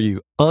place for you.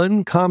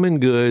 Uncommon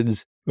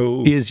Goods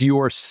is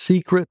your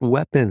secret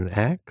weapon,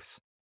 Axe.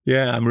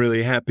 Yeah, I'm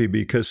really happy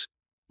because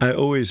I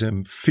always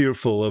am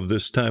fearful of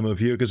this time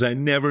of year because I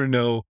never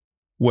know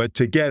what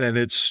to get, and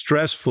it's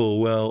stressful.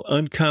 Well,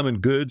 Uncommon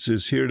Goods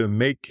is here to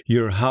make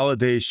your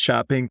holiday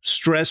shopping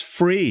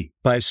stress-free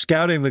by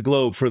scouting the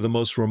globe for the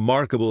most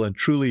remarkable and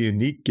truly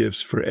unique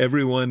gifts for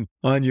everyone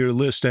on your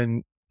list.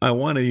 And I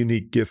want a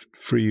unique gift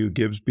for you,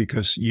 Gibbs,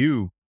 because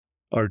you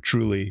are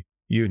truly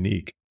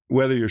unique.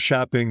 Whether you're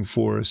shopping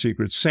for a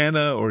Secret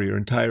Santa or your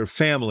entire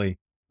family,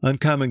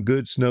 Uncommon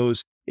Goods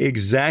knows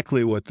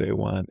exactly what they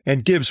want.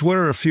 And Gibbs, what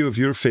are a few of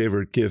your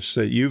favorite gifts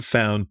that you've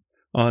found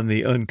on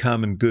the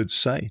Uncommon Goods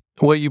site?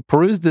 Well, you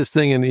perused this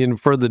thing in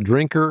for the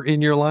drinker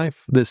in your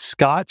life, the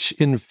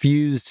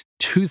Scotch-infused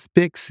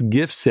toothpicks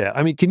gift set.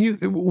 I mean,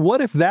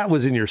 what if that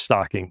was in your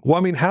stocking? Well,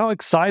 I mean, how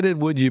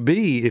excited would you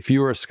be if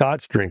you were a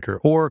Scotch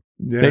drinker? Or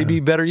maybe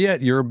better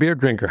yet, you're a beer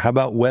drinker. How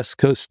about West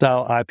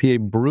Coast-style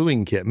IPA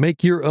brewing kit?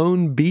 Make your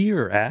own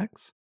beer,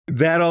 Axe.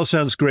 That all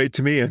sounds great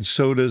to me, and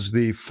so does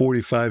the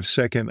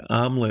 45-second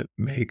omelet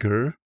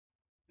maker.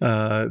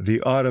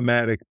 The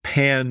automatic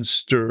pan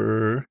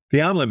stirrer.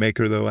 The omelet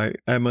maker, though,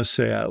 I must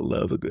say I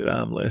love a good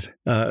omelet,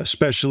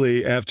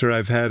 especially after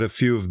I've had a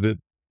few of the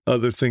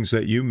other things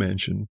that you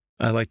mentioned.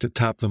 I like to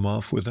top them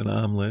off with an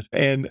omelet.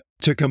 And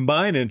to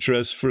combine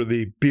interests for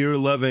the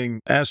beer-loving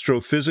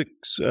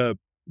astrophysics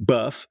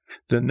buff,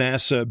 the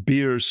NASA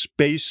beer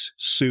space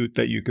suit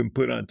that you can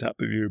put on top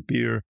of your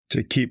beer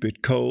to keep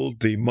it cold,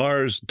 the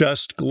Mars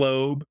dust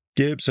globe.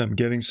 Gibbs, I'm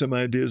getting some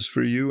ideas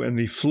for you, and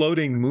the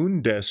floating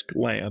moon desk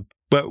lamp.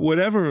 But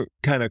whatever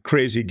kind of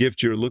crazy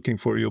gift you're looking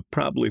for, you'll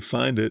probably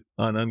find it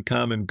on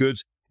Uncommon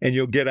Goods, and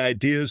you'll get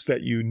ideas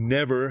that you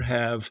never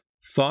have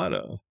thought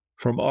of.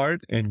 From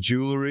art and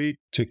jewelry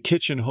to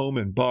kitchen, home,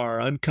 and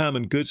bar,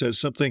 Uncommon Goods has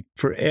something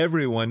for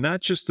everyone,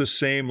 not just the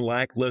same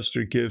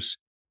lackluster gifts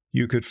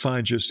you could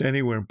find just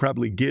anywhere and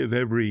probably give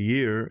every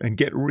year and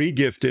get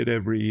regifted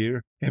every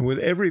year. And with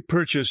every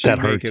purchase you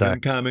make at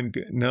Uncommon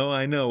Goods, no,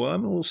 I know,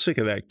 I'm a little sick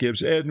of that,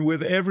 Gibbs. And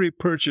with every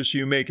purchase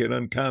you make at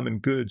Uncommon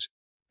Goods,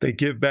 they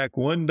give back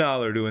 $1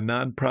 to a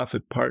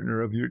nonprofit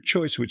partner of your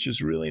choice, which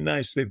is really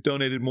nice. They've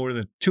donated more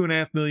than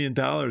 $2.5 million,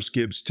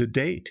 Gibbs, to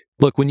date.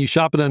 Look, when you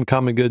shop at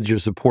Uncommon Goods, you're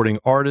supporting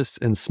artists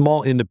and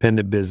small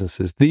independent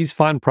businesses. These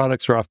fine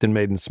products are often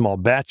made in small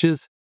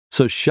batches,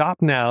 so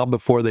shop now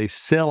before they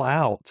sell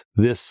out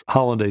this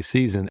holiday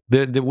season.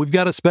 We've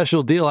got a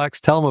special deal, Axe.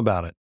 Tell them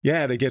about it.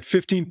 Yeah, to get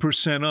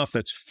 15% off.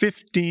 That's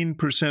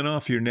 15%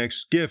 off your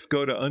next gift.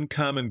 Go to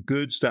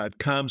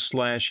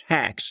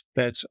uncommongoods.com/hacks.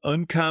 That's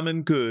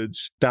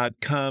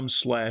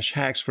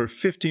uncommongoods.com/hacks for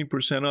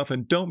 15% off.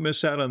 And don't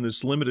miss out on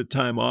this limited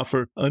time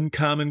offer,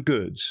 Uncommon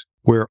Goods.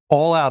 We're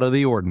all out of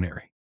the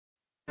ordinary.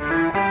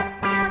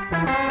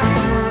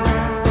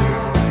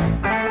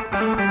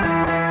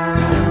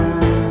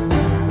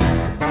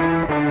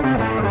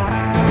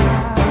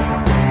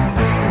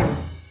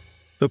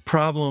 The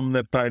problem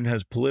that Biden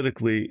has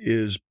politically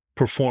is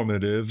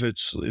performative.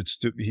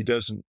 He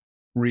doesn't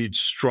read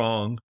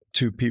strong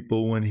to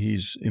people when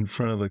he's in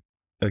front of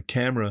a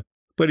camera,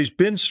 but he's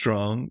been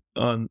strong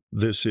on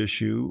this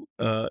issue.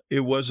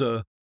 It was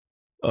a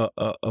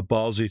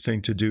ballsy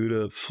thing to do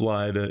to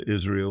fly to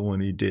Israel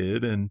when he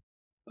did, and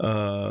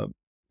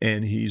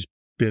he's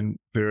been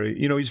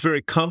he's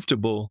very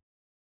comfortable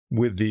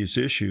with these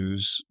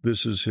issues.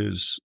 This is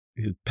his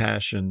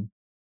passion,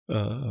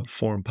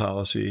 foreign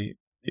policy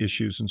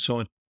issues and so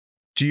on.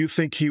 Do you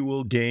think he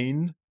will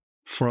gain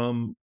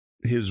from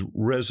his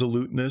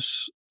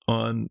resoluteness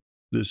on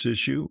this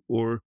issue,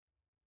 or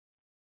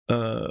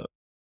does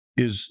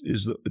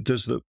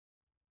the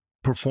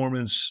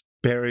performance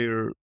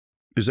barrier,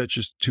 is that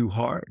just too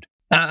hard?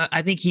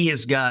 I think he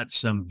has got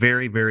some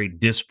very, very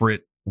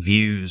disparate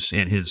views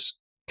in his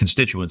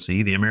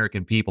constituency, the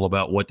American people,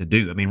 about what to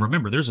do. I mean,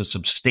 remember, there's a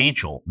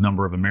substantial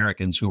number of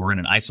Americans who are in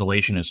an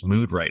isolationist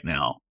mood right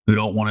now, who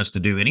don't want us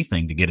to do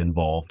anything to get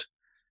involved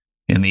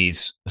in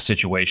these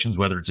situations,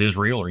 whether it's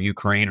Israel or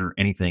Ukraine or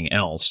anything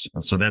else.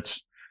 So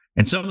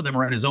and some of them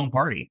are in his own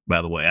party,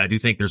 by the way. I do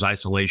think there's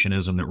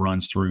isolationism that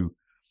runs through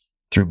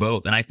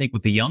both. And I think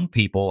with the young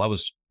people, I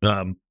was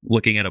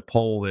looking at a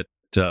poll that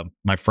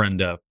my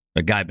friend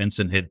Guy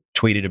Benson had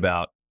tweeted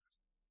about.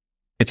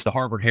 It's the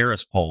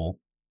Harvard-Harris poll.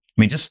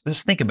 I mean, just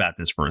think about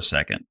this for a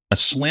second. A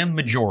slim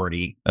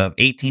majority of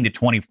 18 to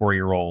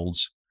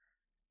 24-year-olds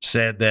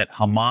said that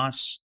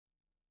Hamas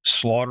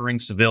slaughtering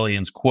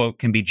civilians, quote,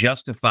 can be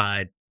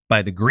justified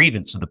by the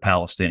grievance of the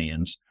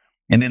Palestinians.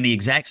 And then the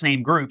exact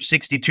same group,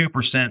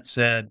 62%,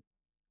 said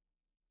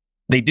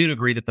they do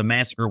agree that the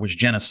massacre was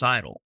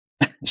genocidal.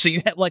 So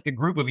you have like a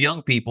group of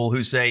young people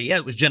who say, yeah,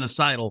 it was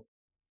genocidal,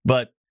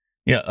 but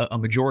yeah, a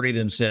majority of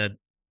them said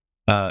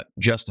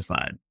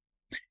justified.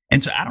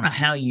 And so I don't know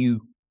how I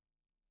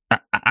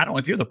don't know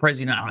if you're the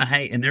president, I don't know how,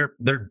 and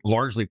they're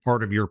largely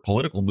part of your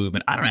political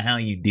movement. I don't know how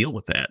you deal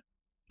with that,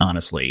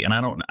 honestly. And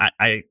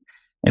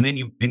and then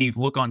you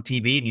look on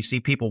TV and you see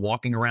people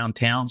walking around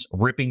towns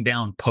ripping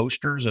down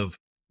posters of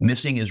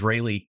missing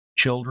Israeli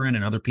children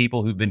and other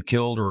people who've been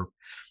killed or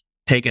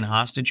taken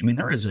hostage. I mean,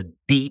 there is a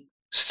deep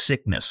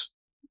sickness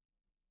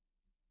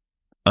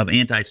of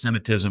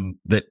anti-Semitism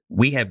that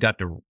we have got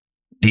to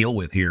deal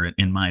with here,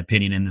 in my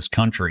opinion, in this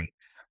country.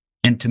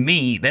 And to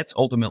me, that's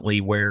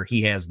ultimately where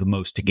he has the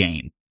most to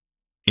gain,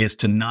 is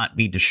to not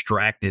be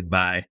distracted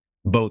by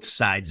both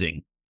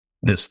sidesing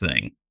this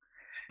thing.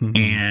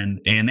 Mm-hmm.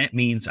 And that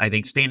means, I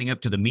think, standing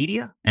up to the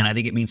media, and I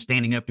think it means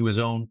standing up to his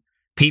own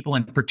people,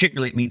 and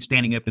particularly it means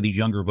standing up to these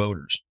younger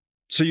voters.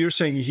 So you're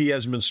saying he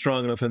hasn't been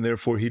strong enough, and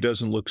therefore he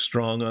doesn't look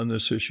strong on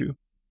this issue?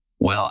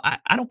 Well,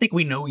 I don't think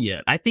we know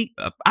yet. I think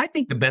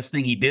the best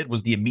thing he did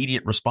was the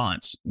immediate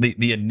response,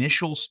 the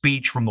initial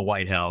speech from the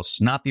White House,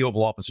 not the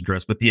Oval Office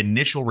address, but the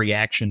initial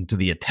reaction to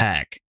the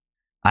attack,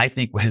 I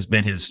think has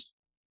been his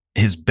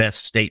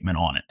best statement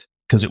on it,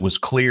 because it was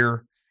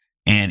clear.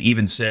 And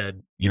even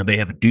said, they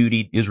have a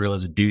duty, Israel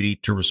has a duty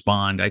to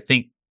respond. I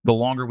think the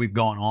longer we've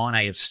gone on,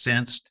 I have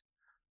sensed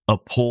a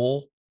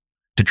pull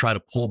to try to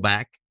pull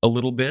back a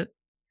little bit.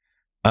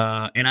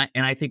 And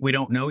I think we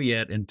don't know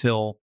yet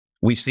until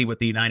we see what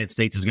the United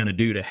States is going to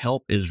do to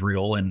help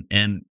Israel. And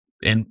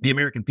the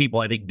American people,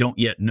 I think, don't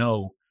yet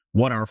know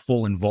what our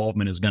full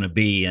involvement is going to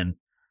be in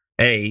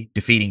A,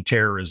 defeating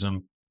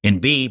terrorism,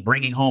 and B,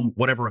 bringing home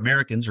whatever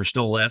Americans are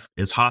still left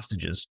as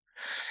hostages.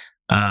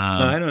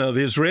 I don't know.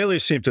 The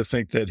Israelis seem to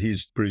think that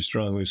he's pretty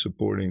strongly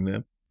supporting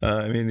them.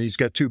 I mean, he's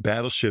got 2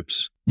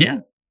 battleships. Yeah.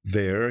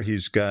 There,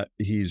 he's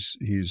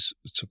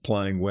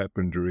supplying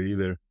weaponry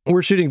there.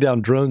 We're shooting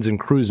down drones and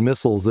cruise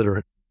missiles that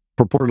are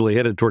purportedly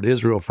headed toward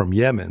Israel from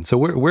Yemen. So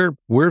we're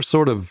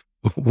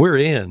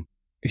in.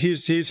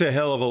 He's a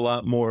hell of a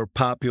lot more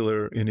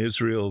popular in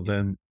Israel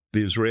than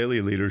the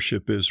Israeli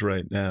leadership is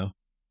right now.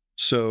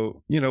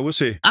 So, we'll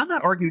see. I'm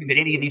not arguing that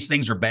any of these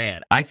things are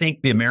bad. I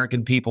think the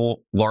American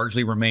people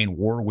largely remain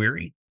war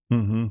weary.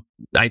 Mm-hmm.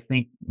 I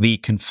think the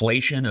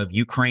conflation of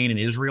Ukraine and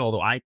Israel,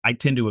 although I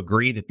tend to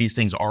agree that these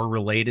things are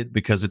related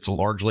because it's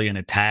largely an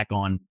attack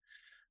on,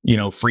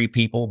 free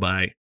people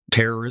by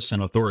terrorists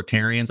and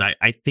authoritarians.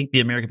 I think the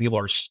American people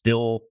are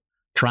still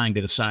trying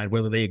to decide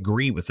whether they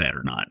agree with that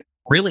or not.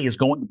 Really is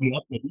going to be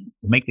up to him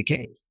to make the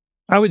case.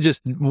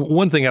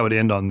 One thing I would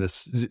end on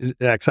this,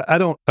 Axe,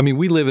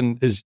 we live in,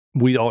 as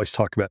we always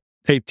talk about,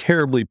 a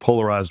terribly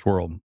polarized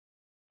world.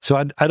 So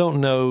I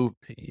don't know,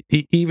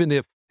 even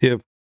if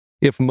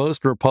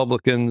most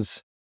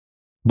Republicans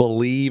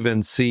believe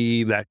and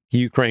see that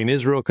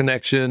Ukraine-Israel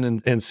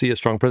connection and see a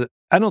strong president.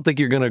 I don't think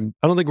we're going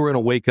to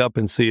wake up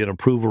and see an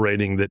approval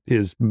rating that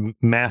is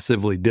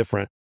massively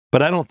different.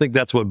 But I don't think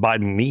that's what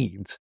Biden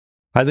needs.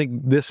 I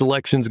think this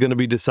election is going to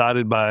be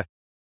decided by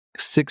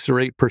 6 or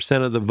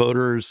 8% of the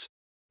voters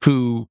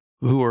who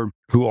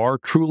are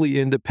truly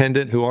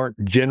independent, who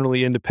aren't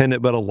generally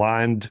independent, but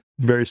aligned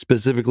very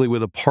specifically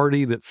with a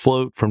party that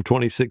float from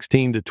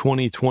 2016 to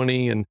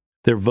 2020, and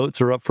their votes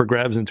are up for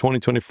grabs in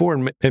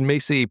 2024, and may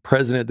see a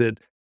president that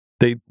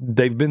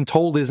they've been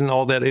told isn't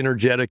all that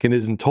energetic and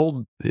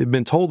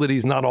been told that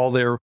he's not all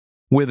there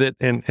with it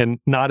and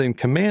not in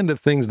command of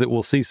things, that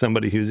we'll see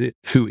somebody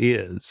who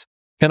is.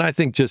 And I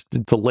think just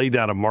to lay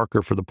down a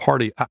marker for the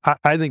party,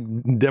 I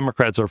think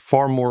Democrats are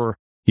far more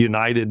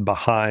united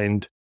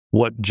behind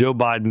what Joe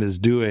Biden is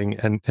doing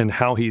and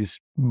how he's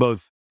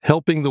both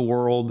helping the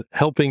world,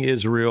 helping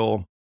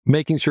Israel,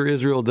 making sure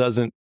Israel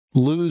doesn't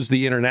lose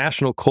the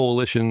international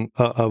coalition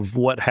of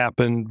what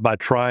happened by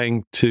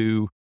trying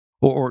to,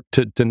 or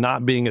to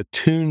not being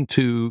attuned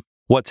to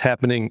what's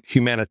happening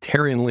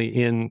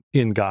humanitarianly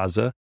in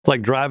Gaza. It's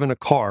like driving a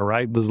car,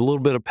 right? There's a little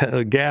bit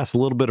of gas, a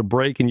little bit of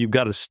brake, and you've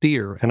got to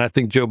steer. And I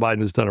think Joe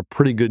Biden has done a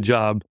pretty good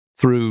job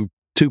through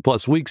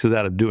 2+ weeks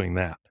of doing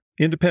that.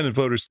 Independent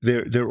voters,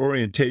 their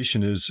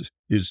orientation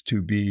is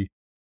to be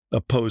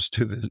opposed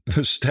to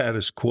the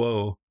status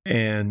quo.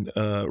 And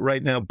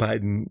right now,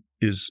 Biden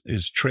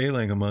is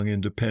trailing among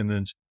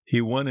independents. He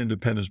won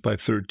independents by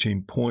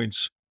 13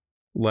 points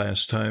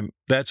last time.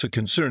 That's a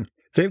concern.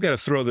 They've got to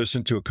throw this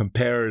into a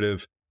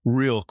comparative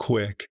real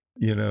quick,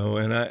 and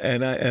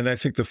I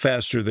think the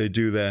faster they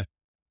do that,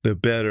 the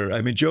better.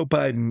 I mean, Joe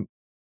Biden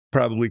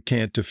probably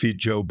can't defeat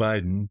Joe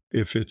Biden.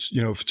 If it's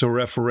a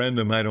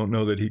referendum, I don't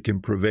know that he can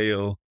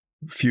prevail.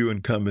 Few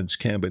incumbents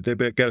can, but they've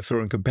got to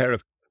throw in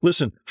comparative.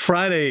 Listen,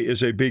 Friday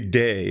is a big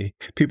day.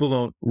 People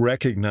don't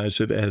recognize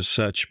it as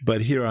such,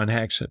 but here on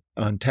Axe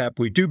on Tap,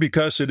 we do,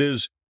 because it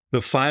is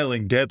the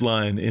filing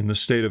deadline in the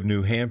state of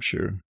New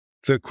Hampshire.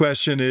 The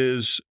question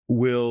is,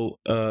 will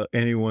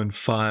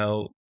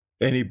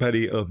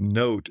anybody of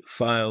note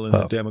file in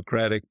the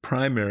Democratic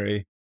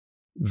primary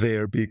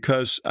there?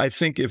 Because I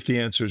think if the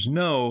answer is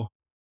no,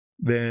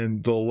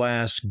 then the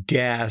last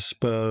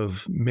gasp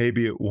of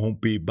maybe it won't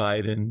be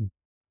Biden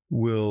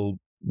will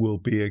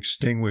be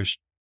extinguished.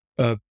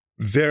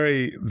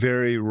 Very,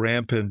 very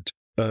rampant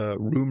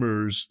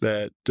rumors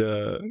that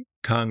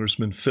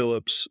Congressman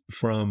Phillips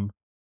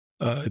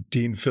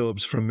Dean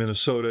Phillips from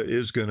Minnesota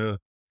is going to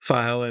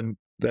file, and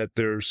that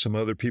there's some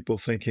other people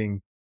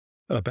thinking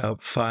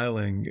about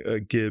filing.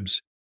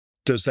 Gibbs,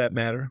 does that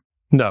matter?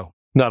 No,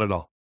 not at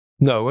all.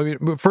 No, I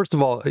mean, first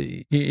of all,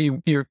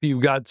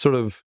 you've got sort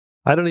of,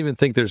 I don't even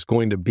think there's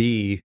going to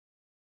be,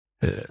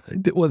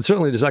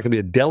 certainly there's not going to be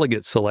a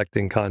delegate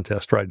selecting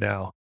contest right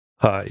now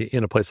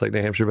in a place like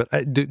New Hampshire.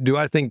 But do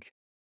I think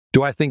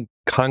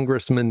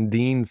Congressman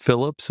Dean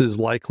Phillips is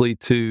likely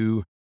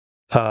to?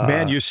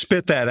 Man, you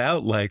spit that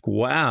out like,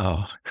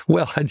 wow.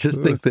 Well, I just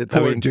think that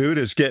poor dude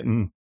is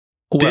getting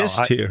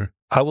dissed here.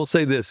 I will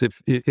say this: if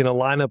in a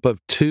lineup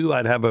of two,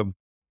 I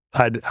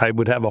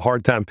would have a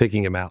hard time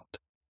picking him out.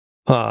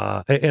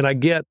 And I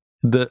get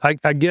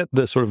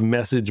the sort of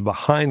message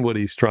behind what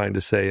he's trying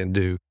to say and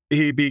do.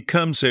 He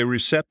becomes a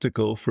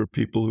receptacle for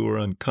people who are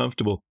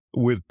uncomfortable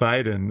with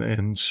Biden,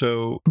 and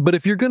so. But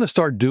if you're going to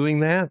start doing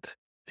that,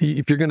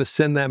 if you're going to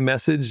send that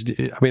message,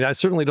 I mean, I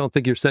certainly don't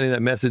think you're sending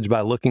that message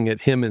by looking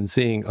at him and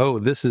seeing, oh,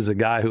 this is a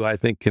guy who I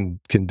think can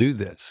do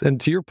this. And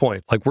to your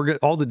point, like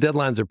all the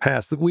deadlines are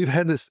passed. We've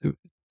had this.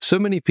 So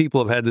many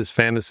people have had this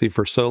fantasy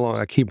for so long.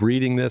 I keep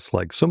reading this,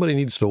 like somebody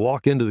needs to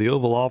walk into the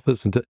Oval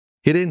Office and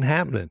it ain't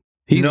happening.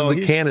 He's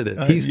the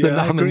candidate. He's the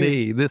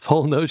nominee. This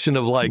whole notion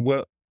of like,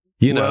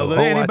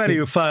 anybody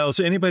who files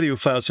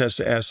has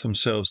to ask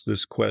themselves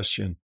this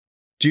question.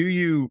 Do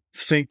you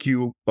think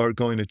you are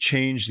going to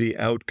change the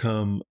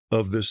outcome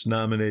of this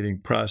nominating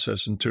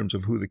process in terms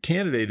of who the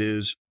candidate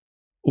is,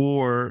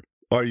 or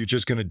are you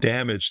just going to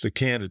damage the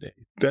candidate?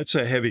 That's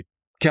a heavy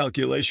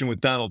calculation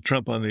with Donald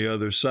Trump on the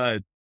other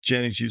side.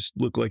 Jennings, you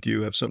look like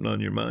you have something on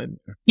your mind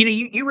there.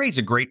 You raise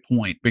a great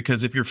point,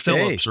 because if you're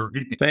Phillips or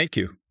thank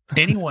you.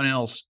 Anyone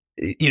else,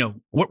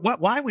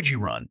 why would you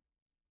run?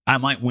 I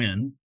might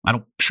win.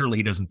 Surely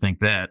he doesn't think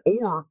that.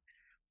 Or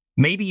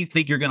maybe you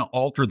think you're going to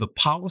alter the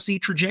policy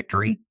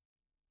trajectory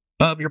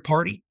of your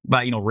party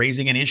by,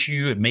 raising an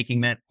issue and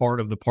making that part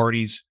of the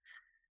party's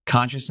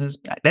consciousness.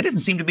 That doesn't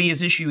seem to be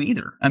his issue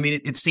either. I mean,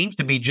 it seems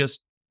to be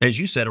just, as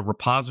you said, a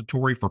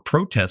repository for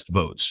protest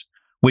votes,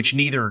 which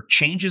neither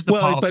changes the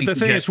policy. But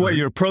the thing is, what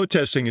you're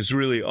protesting is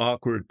really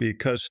awkward,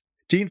 because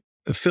Dean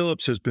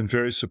Phillips has been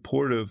very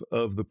supportive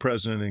of the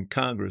president in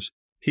Congress.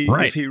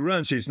 If he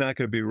runs, he's not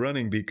going to be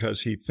running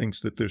because he thinks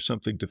that there's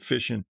something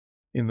deficient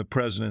in the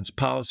president's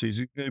policies.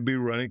 He's going to be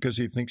running because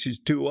he thinks he's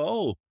too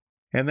old.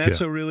 And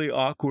that's a really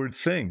awkward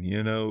thing,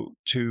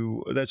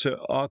 that's an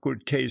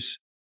awkward case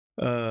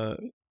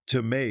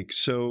to make.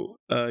 So,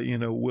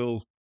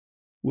 we'll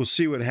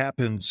see what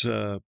happens.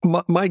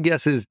 My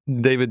guess is,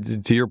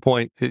 David, to your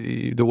point,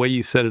 the way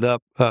you set it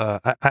up,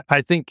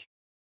 I think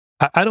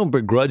I don't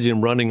begrudge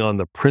him running on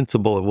the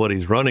principle of what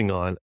he's running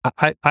on.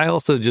 I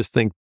also just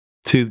think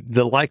to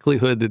the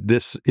likelihood that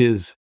this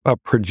is a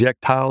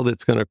projectile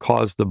that's going to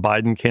cause the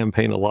Biden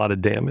campaign a lot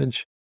of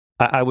damage,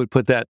 I would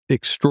put that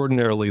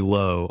extraordinarily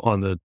low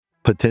on the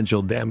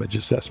potential damage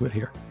assessment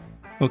here.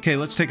 Okay,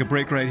 let's take a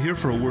break right here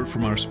for a word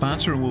from our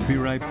sponsor, and we'll be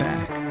right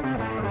back.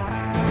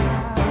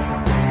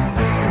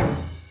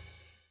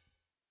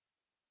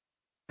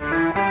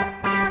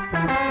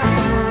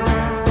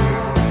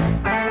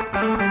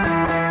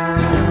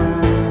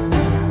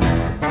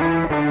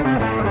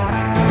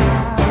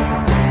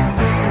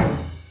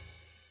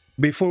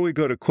 Before we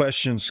go to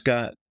questions,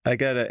 Scott, I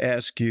got to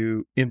ask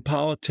you, in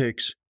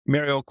politics,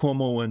 Mario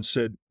Cuomo once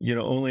said,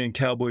 only in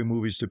cowboy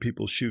movies do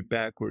people shoot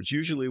backwards.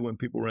 Usually when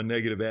people run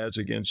negative ads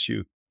against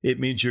you, it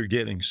means you're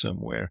getting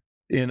somewhere.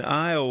 In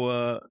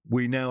Iowa,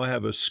 we now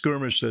have a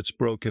skirmish that's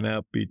broken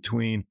out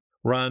between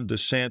Ron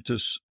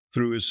DeSantis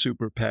through his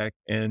super PAC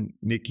and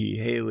Nikki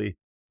Haley.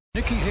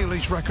 Nikki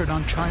Haley's record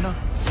on China?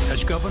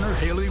 As governor,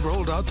 Haley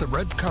rolled out the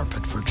red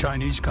carpet for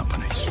Chinese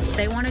companies.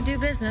 They want to do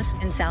business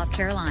in South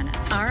Carolina.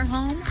 Our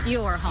home,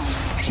 your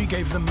home. She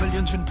gave them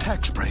millions in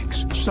tax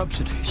breaks,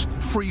 subsidies,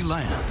 free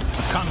land.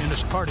 A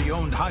Communist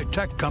Party-owned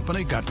high-tech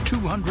company got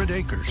 200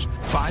 acres,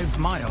 5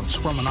 miles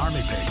from an army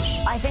base.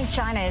 I think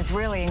China is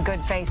really in good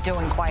faith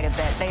doing quite a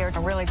bit. They are a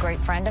really great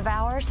friend of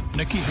ours.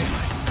 Nikki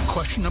Haley,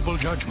 questionable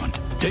judgment,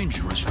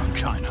 dangerous on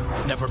China.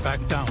 Never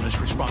back down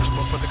is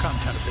responsible for the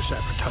content of this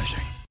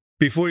advertising.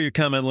 Before you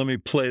comment, let me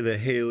play the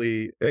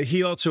Haley.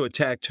 He also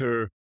attacked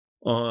her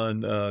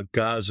on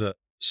Gaza.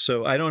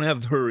 So I don't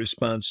have her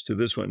response to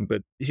this one,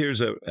 but here's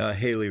a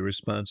Haley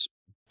response.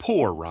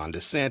 Poor Ron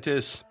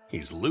DeSantis.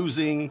 He's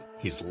losing.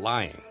 He's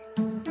lying.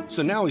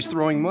 So now he's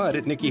throwing mud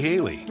at Nikki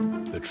Haley.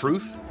 The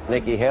truth?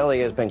 Nikki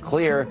Haley has been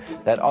clear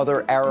that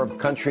other Arab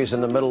countries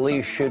in the Middle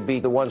East should be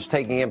the ones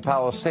taking in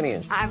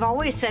Palestinians. I've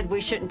always said we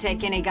shouldn't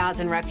take any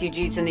Gazan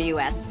refugees in the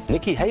U.S.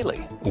 Nikki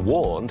Haley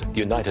warned the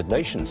United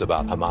Nations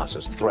about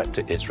Hamas's threat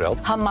to Israel.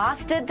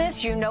 Hamas did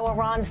this. You know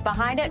Iran's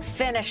behind it.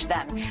 Finish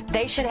them.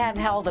 They should have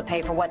hell to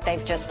pay for what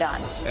they've just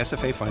done.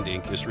 SFA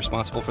Funding is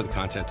responsible for the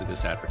content of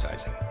this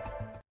advertising.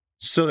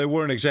 So they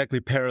weren't exactly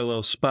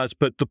parallel spots.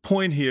 But the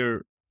point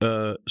here,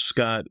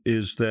 Scott,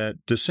 is that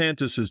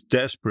DeSantis is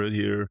desperate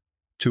here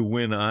to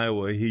win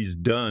Iowa. He's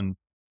done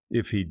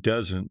if he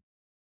doesn't.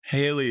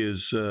 Haley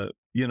is,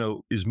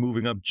 is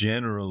moving up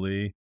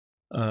generally.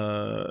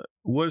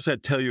 What does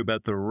that tell you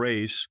about the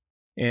race?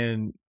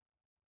 And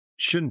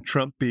shouldn't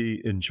Trump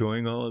be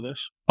enjoying all of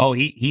this? Oh,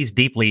 he's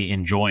deeply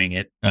enjoying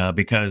it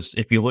because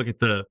if you look at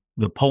the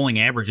polling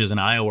averages in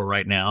Iowa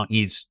right now,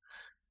 he's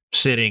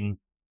sitting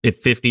at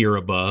 50 or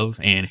above,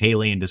 and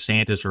Haley and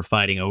DeSantis are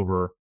fighting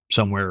over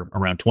somewhere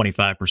around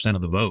 25%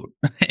 of the vote.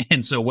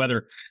 And so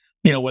whether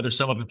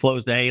some of it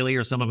flows to Haley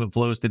or some of it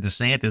flows to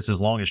DeSantis, as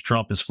long as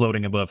Trump is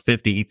floating above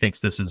 50, he thinks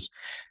this is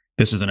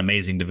an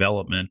amazing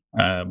development.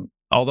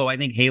 Although I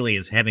think Haley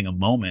is having a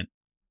moment,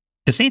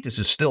 DeSantis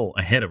is still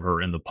ahead of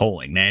her in the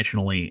polling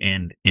nationally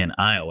and in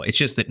Iowa. It's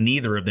just that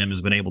neither of them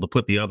has been able to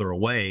put the other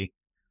away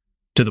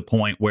to the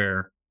point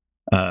where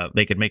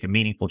they could make a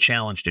meaningful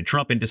challenge to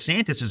Trump. And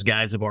DeSantis's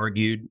guys have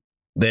argued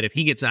that if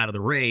he gets out of the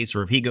race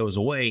or if he goes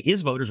away,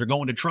 his voters are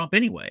going to Trump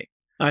anyway.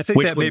 I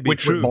think that may be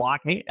true. Would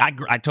block me.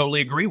 I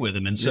totally agree with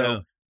him. And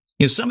so,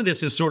 some of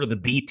this is sort of the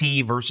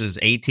BT versus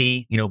AT,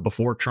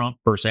 before Trump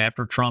versus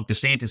after Trump.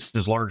 DeSantis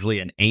is largely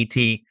an AT.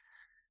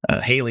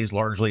 Haley's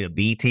largely a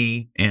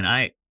BT. And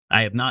I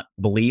have not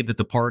believed that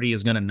the party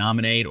is going to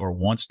nominate or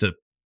wants to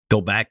go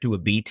back to a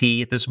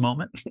BT at this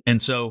moment.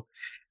 And so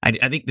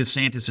I think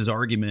DeSantis's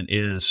argument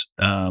is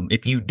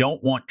if you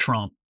don't want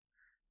Trump,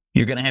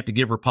 you're going to have to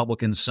give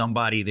Republicans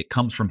somebody that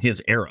comes from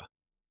his era.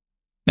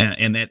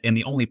 And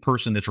the only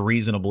person that's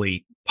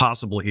reasonably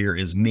possible here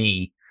is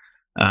me.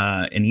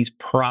 And he's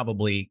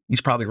probably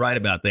right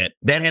about that.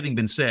 That having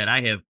been said,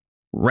 I have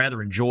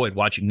rather enjoyed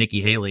watching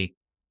Nikki Haley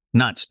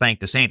not spank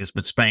DeSantis,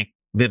 but spank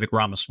Vivek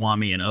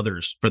Ramaswamy and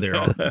others for their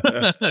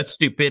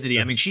stupidity.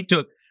 I mean, she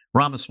took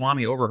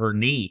Ramaswamy over her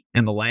knee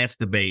in the last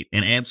debate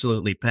and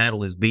absolutely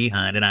paddled his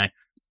behind. And I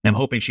am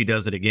hoping she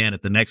does it again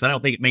at the next. I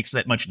don't think it makes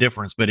that much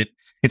difference, but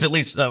it's at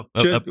least. I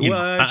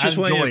just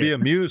want you to be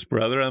amused,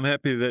 brother. I'm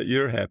happy that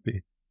you're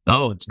happy.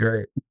 Oh, it's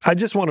great. I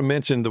just want to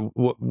mention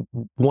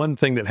one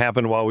thing that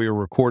happened while we were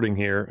recording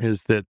here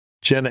is that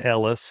Jenna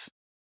Ellis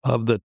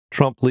of the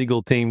Trump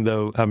legal team,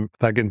 though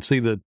I can see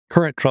the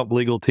current Trump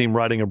legal team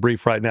writing a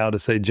brief right now to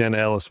say Jenna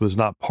Ellis was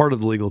not part of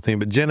the legal team,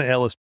 but Jenna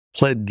Ellis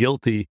pled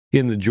guilty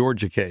in the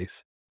Georgia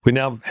case. We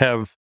now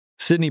have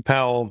Sidney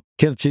Powell,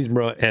 Kenneth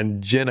Cheeseborough,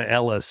 and Jenna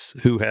Ellis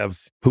who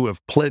have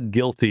pled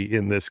guilty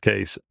in this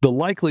case. The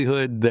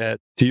likelihood that,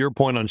 to your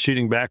point on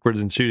shooting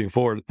backwards and shooting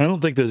forward, I don't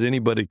think there's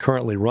anybody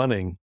currently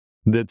running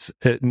that's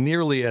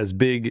nearly as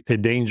big a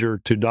danger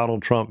to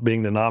Donald Trump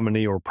being the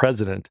nominee or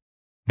president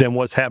than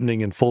what's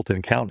happening in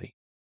Fulton County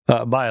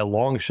by a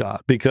long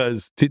shot.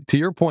 Because to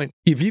your point,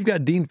 if you've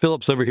got Dean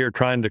Phillips over here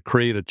trying to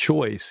create a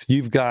choice,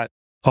 you've got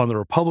on the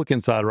Republican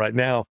side right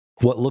now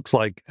what looks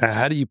like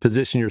how do you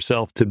position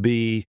yourself to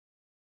be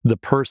the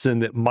person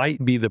that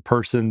might be the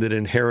person that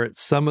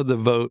inherits some of the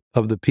vote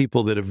of the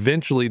people that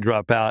eventually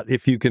drop out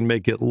if you can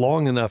make it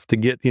long enough to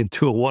get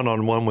into a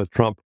one-on-one with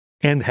Trump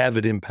and have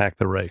it impact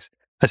the race.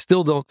 I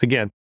still don't,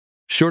 again,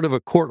 short of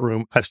a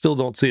courtroom, I still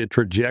don't see a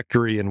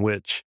trajectory in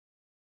which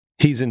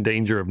he's in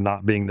danger of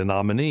not being the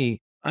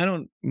nominee. I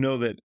don't know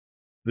that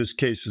this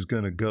case is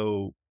going to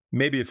go.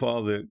 Maybe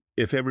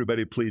if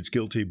everybody pleads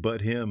guilty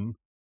but him,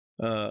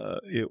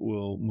 it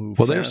will move.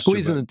 Well, they're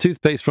squeezing the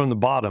toothpaste from the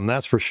bottom,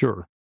 that's for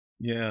sure.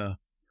 Yeah,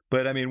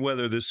 but I mean,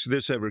 whether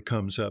this ever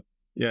comes up,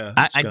 yeah,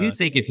 I do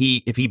think if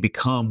he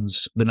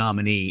becomes the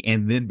nominee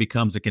and then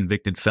becomes a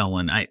convicted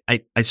felon, I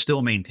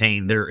still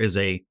maintain there is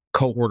a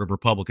cohort of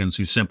Republicans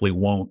who simply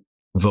won't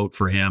vote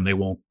for him. They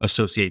won't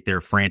associate their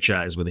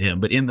franchise with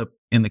him. But in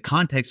the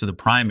context of the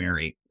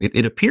primary,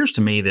 it appears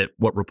to me that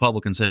what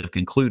Republicans have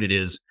concluded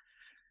is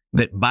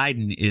that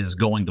Biden is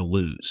going to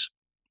lose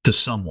to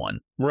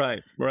someone.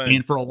 Right.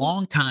 And for a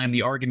long time,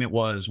 the argument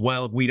was,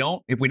 well, if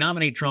we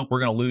nominate Trump, we're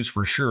going to lose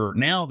for sure.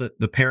 Now that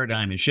the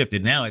paradigm has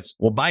shifted, now it's,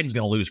 well, Biden's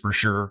going to lose for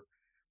sure.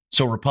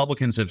 So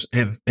Republicans have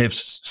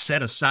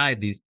set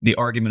aside the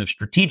argument of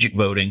strategic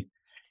voting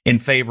in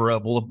favor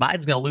of, well, if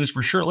Biden's going to lose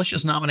for sure, let's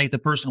just nominate the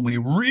person we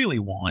really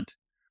want,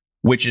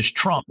 which is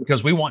Trump,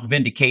 because we want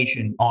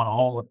vindication on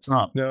all of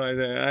Trump. No,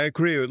 I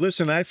agree.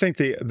 Listen, I think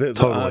the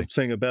Totally. odd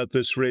thing about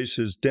this race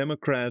is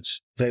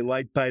Democrats, they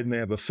like Biden, they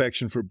have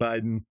affection for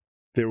Biden.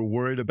 They're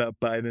worried about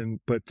Biden,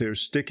 but they're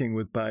sticking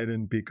with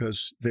Biden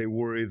because they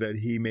worry that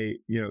he may,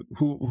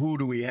 who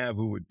do we have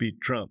who would beat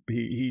Trump?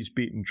 He's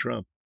beaten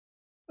Trump.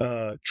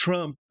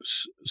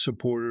 Trump's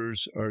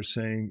supporters are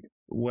saying,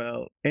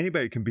 well,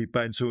 anybody can beat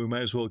Biden, so we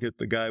might as well get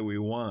the guy we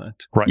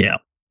want. Right. Yeah.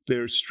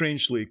 They're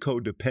strangely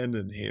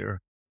codependent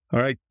here. All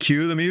right,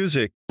 cue the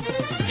music.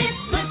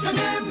 It's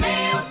listener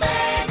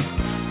mailbag.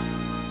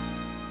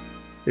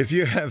 If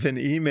you have an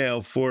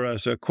email for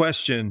us, a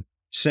question,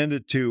 send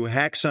it to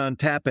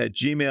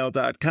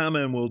hacksontap@gmail.com,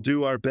 and we'll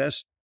do our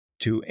best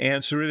to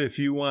answer it. If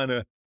you want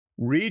to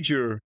read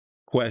your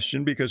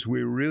question, because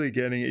we're really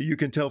getting it, you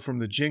can tell from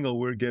the jingle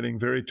we're getting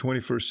very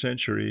 21st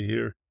century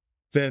here,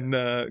 then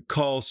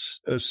call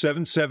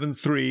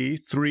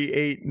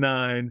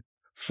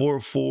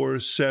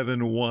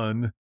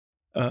 773-389-4471.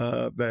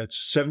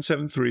 That's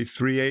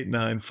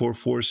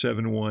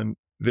 773-389-4471.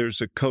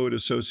 There's a code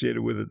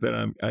associated with it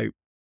that I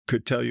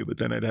could tell you, but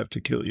then I'd have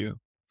to kill you.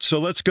 So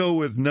let's go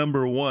with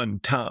number one,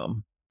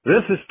 Tom.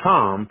 This is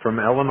Tom from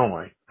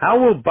Illinois. How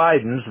will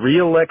Biden's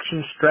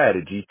re-election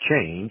strategy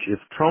change if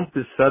Trump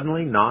is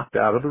suddenly knocked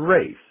out of the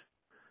race?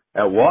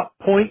 At what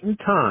point in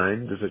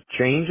time does a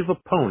change of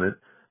opponent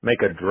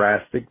make a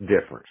drastic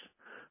difference?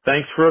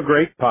 Thanks for a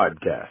great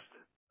podcast.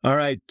 All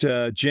right,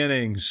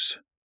 Jennings.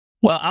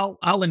 Well,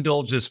 I'll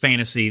indulge this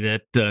fantasy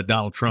that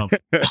Donald Trump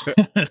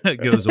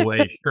goes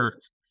away. Sure.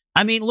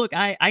 I mean, look,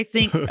 I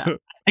think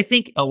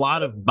a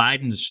lot of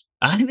Biden's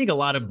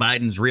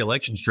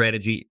re-election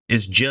strategy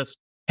is just,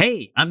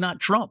 hey, I'm not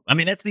Trump. I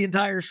mean, that's the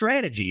entire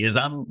strategy is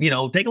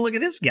take a look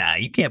at this guy.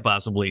 You can't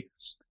possibly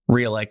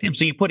re-elect him.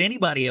 So you put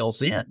anybody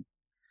else in.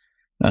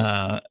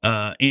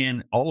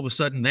 And all of a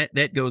sudden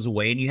that goes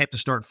away and you have to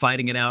start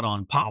fighting it out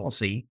on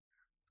policy,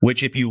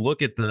 which if you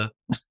look at the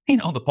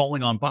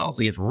polling on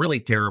policy, it's really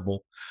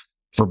terrible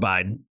for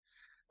Biden.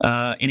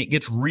 And it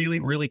gets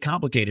really, really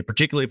complicated,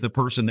 particularly if the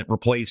person that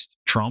replaced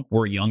Trump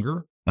were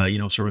younger,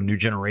 sort of new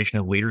generation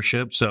of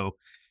leadership. So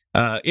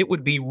it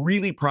would be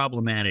really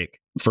problematic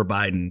for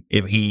Biden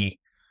if he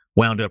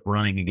wound up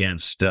running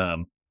against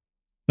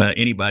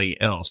anybody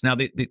else. Now,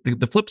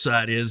 the flip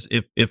side is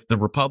if the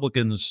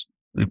Republicans,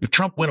 if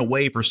Trump went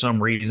away for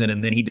some reason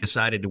and then he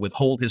decided to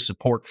withhold his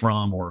support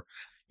from, or,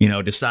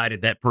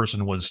 decided that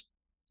person was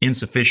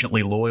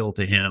insufficiently loyal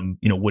to him,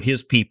 would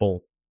his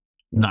people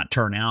not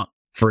turn out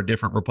for a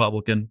different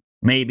Republican?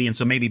 Maybe. And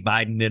so maybe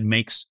Biden then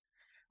makes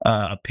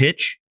a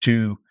pitch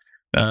to,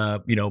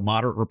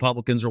 moderate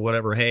Republicans or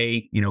whatever.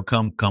 Hey,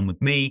 come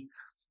with me.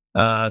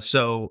 I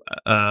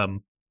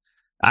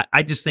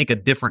just think a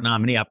different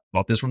nominee, I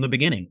thought this from the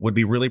beginning, would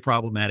be really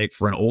problematic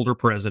for an older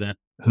president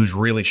who's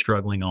really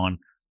struggling on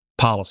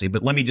policy.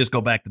 But let me just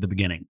go back to the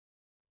beginning.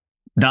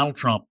 Donald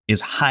Trump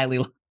is highly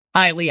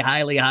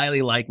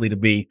likely to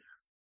be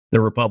the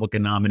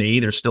Republican nominee.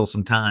 There's still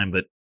some time,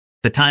 but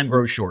the time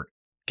grows short.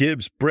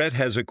 Gibbs, Brett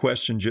has a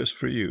question just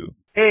for you.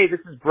 Hey,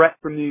 this is Brett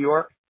from New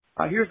York.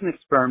 Here's an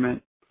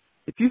experiment.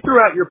 If you threw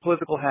out your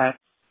political hats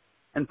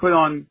and put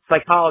on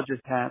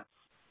psychologist hats,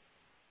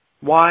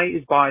 why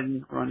is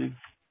Biden running?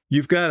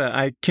 You've got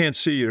I can't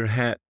see your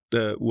hat,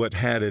 what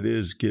hat it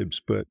is, Gibbs,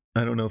 but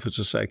I don't know if it's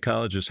a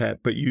psychologist hat,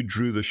 but you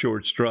drew the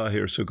short straw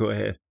here, so go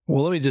ahead.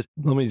 Well, let me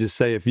just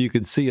say, if you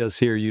could see us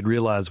here, you'd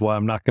realize why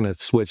I'm not going to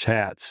switch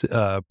hats,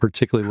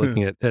 particularly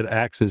looking at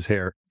Axe's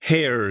hair.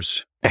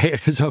 Hairs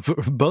of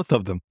both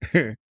of them.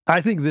 I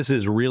think this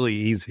is really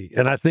easy.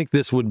 And I think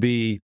this would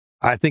be,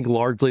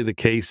 largely the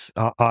case,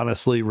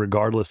 honestly,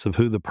 regardless of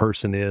who the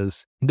person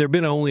is. There have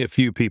been only a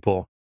few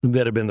people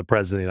that have been the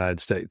president of the United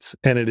States.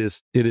 And it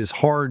is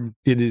hard.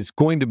 It is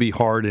going to be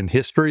hard in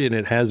history, and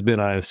it has been,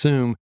 I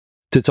assume,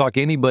 to talk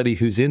anybody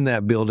who's in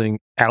that building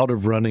out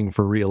of running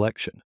for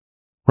reelection,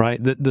 right?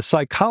 The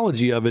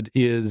psychology of it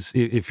is,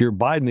 if you're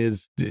Biden,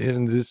 is,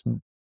 and this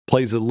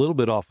plays a little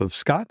bit off of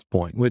Scott's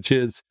point, which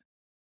is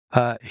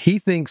he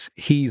thinks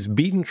he's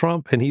beaten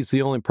Trump and he's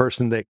the only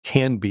person that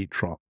can beat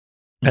Trump.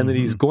 And that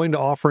he's going to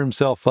offer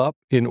himself up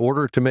in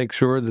order to make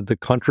sure that the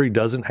country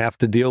doesn't have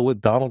to deal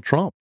with Donald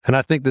Trump. And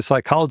I think the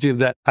psychology of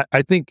that,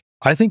 I think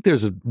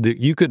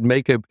you could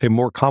make a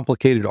more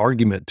complicated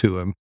argument to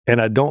him. And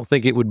I don't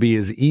think it would be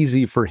as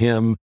easy for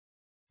him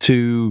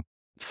to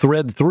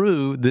thread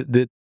through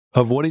that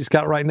of what he's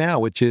got right now,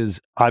 which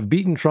is, I've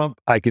beaten Trump.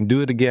 I can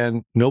do it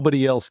again.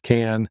 Nobody else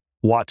can.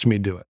 Watch me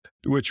do it.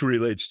 Which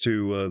relates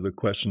to the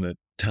question that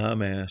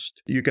Tom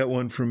asked. You got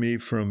one for me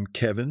from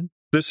Kevin.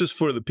 This is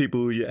for the people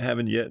who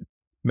haven't yet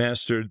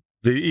mastered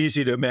the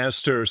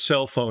easy-to-master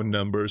cell phone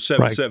number,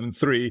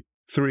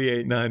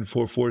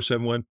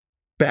 773-389-4471.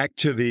 Back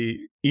to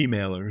the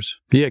emailers.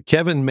 Yeah,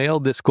 Kevin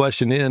mailed this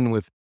question in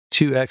with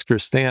 2 extra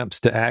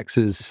stamps to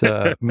Axe's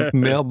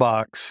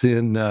mailbox.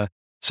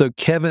 So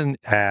Kevin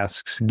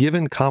asks,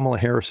 given Kamala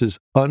Harris's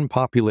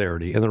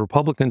unpopularity and the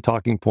Republican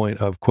talking point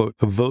of, quote,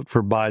 a vote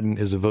for Biden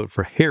is a vote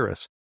for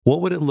Harris,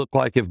 what would it look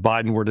like if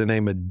Biden were to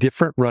name a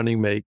different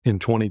running mate in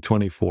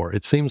 2024?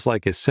 It seems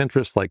like a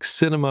centrist like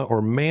Sinema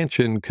or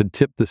Manchin could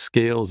tip the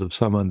scales of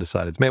some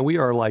undecideds. Man, we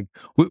are like,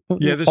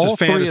 this is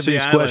fantasy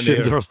island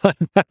here. Are like,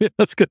 I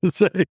was going to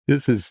say,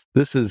 this is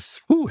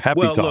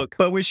happy talk. Look,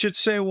 but we should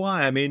say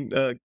why. I mean,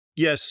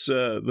 yes,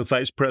 the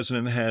vice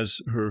president has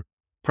her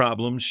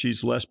problems.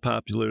 She's less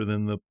popular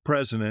than the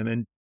president,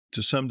 and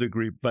to some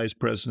degree, vice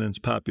president's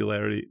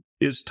popularity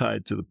is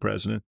tied to the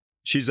president.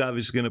 She's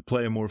obviously going to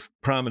play a more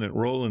prominent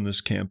role in this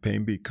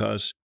campaign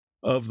because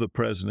of the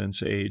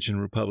president's age,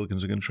 and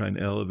Republicans are going to try and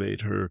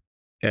elevate her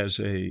as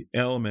a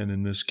element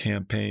in this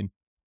campaign.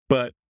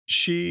 But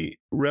she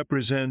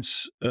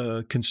represents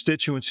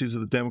constituencies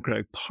of the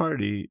Democratic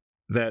Party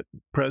that the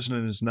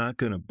president is not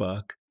going to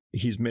buck.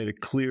 He's made it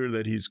clear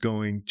that he's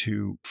going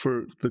to,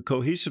 for the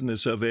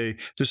cohesiveness of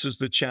this is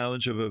the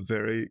challenge of a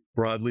very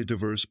broadly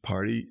diverse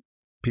party.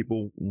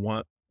 People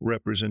want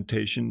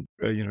representation.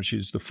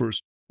 She's the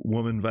first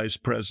woman vice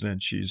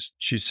president. She's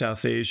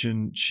South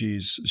Asian.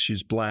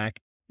 She's black,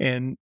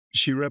 and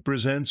she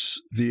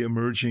represents the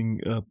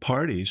emerging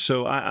party.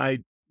 So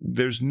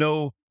there's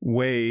no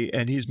way,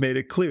 and he's made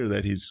it clear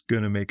that he's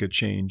going to make a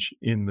change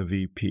in the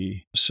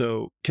VP.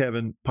 So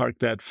Kevin, park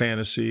that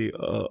fantasy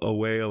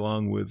away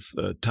along with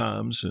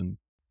Tom's. And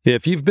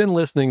if you've been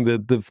listening,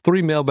 the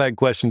 3 mailbag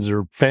questions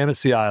are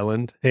Fantasy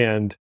Island,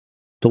 and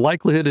the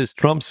likelihood is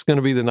Trump's going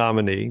to be the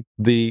nominee.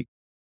 The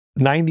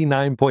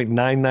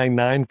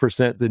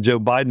 99.999% that Joe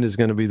Biden is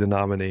going to be the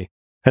nominee,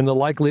 and the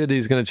likelihood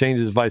he's going to change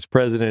his vice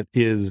president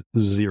is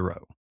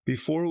 0.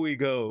 Before we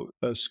go,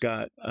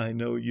 Scott, I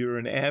know you're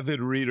an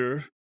avid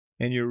reader,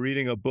 and you're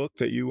reading a book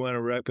that you want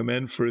to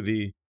recommend for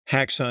the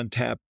Hacks on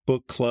Tap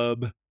book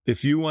club.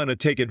 If you want to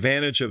take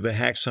advantage of the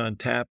Hacks on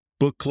Tap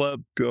book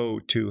club, go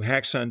to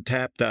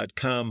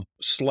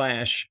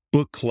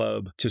hacksontap.com/book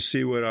club to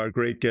see what our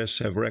great guests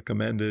have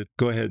recommended.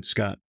 Go ahead,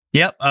 Scott.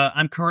 Yep.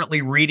 I'm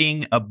currently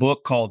reading a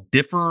book called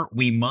Differ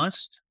We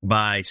Must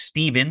by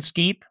Steve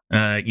Inskeep.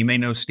 You may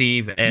know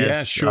Steve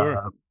as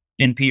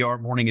NPR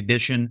Morning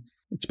Edition.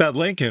 It's about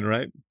Lincoln,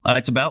 right?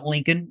 It's about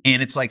Lincoln,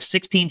 and it's like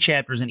 16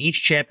 chapters, and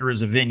each chapter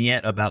is a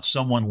vignette about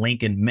someone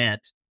Lincoln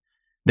met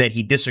that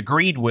he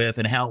disagreed with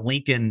and how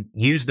Lincoln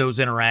used those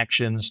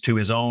interactions to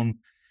his own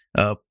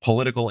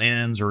political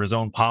ends or his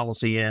own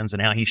policy ends,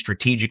 and how he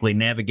strategically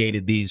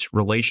navigated these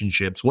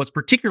relationships. What's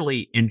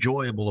particularly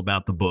enjoyable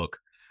about the book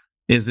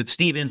is that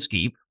Steve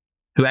Inskeep,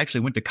 who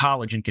actually went to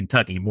college in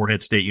Kentucky,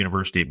 Morehead State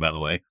University, by the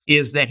way,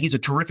 is that he's a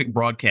terrific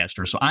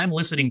broadcaster. So I'm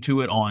listening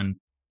to it on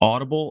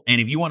Audible. And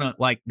if you want to,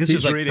 this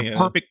is like the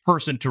perfect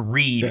person to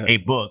read a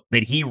book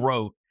that he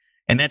wrote.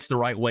 And that's the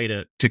right way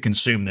to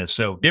consume this.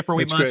 So Differ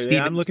We Must.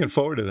 Yeah, I'm looking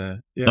forward to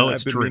that. Yeah,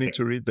 I've been meaning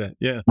to read that.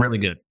 Yeah. Really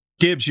good.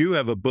 Gibbs, you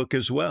have a book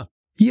as well.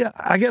 Yeah,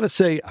 I got to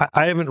say,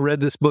 I haven't read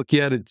this book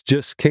yet. It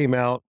just came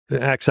out.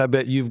 Axe, I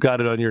bet you've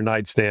got it on your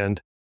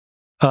nightstand.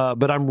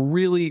 But I'm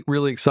really,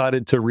 really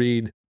excited to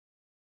read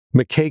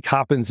McKay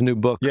Coppin's new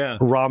book,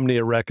 Romney: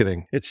 A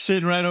Reckoning. It's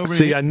sitting right over here.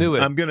 See, I knew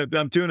it. I'm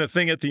doing a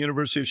thing at the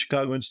University of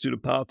Chicago Institute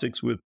of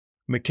Politics with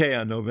McKay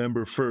on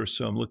November 1st,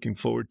 so I'm looking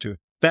forward to it.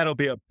 That'll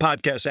be a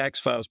podcast, Axe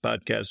Files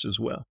podcast as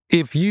well.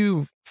 If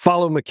you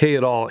follow McKay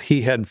at all,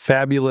 he had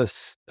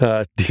fabulous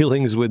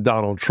dealings with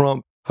Donald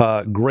Trump,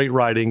 great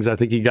writings. I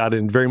think he got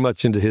very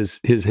much into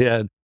his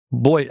head.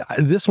 Boy,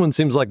 this one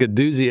seems like a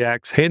doozy,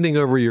 Axe. Handing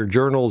over your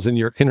journals and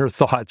your inner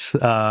thoughts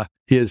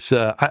is.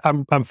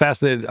 I'm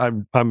fascinated.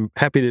 I'm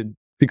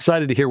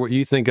excited to hear what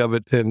you think of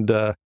it, and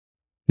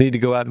need to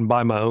go out and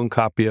buy my own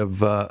copy of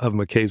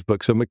McKay's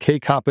book. So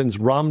McKay Coppin's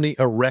Romney: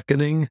 A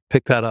Reckoning.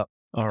 Pick that up.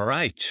 All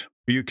right.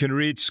 You can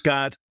read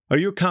Scott. Are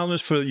you a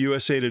columnist for the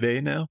USA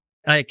Today now?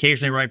 I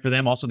occasionally write for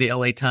them, also the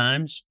LA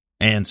Times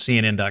and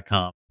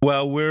CNN.com.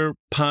 Well, we're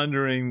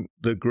pondering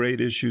the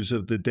great issues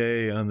of the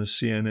day on the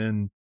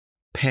CNN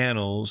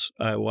panels.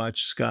 I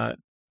watched Scott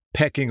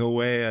pecking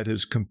away at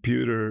his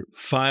computer,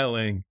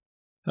 filing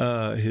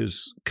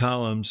his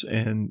columns,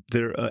 and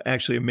they're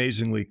actually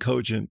amazingly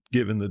cogent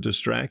given the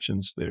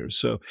distractions there.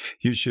 So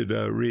you should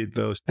read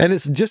those. And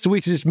it's just,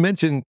 we just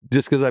mentioned,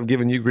 just because I've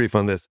given you grief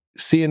on this,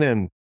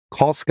 CNN,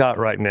 call Scott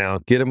right now,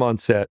 get him on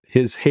set.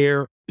 His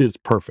hair is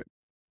perfect,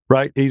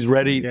 right? He's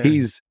ready. Yeah.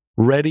 He's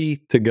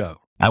ready to go.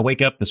 I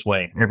wake up this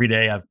way every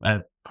day. I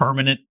have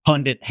permanent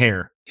pundit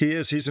hair. He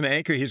is. He's an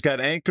anchor. He's got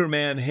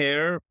anchorman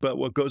hair, but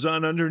what goes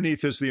on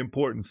underneath is the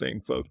important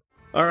thing, folks.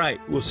 All right.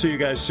 We'll see you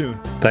guys soon.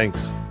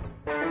 Thanks.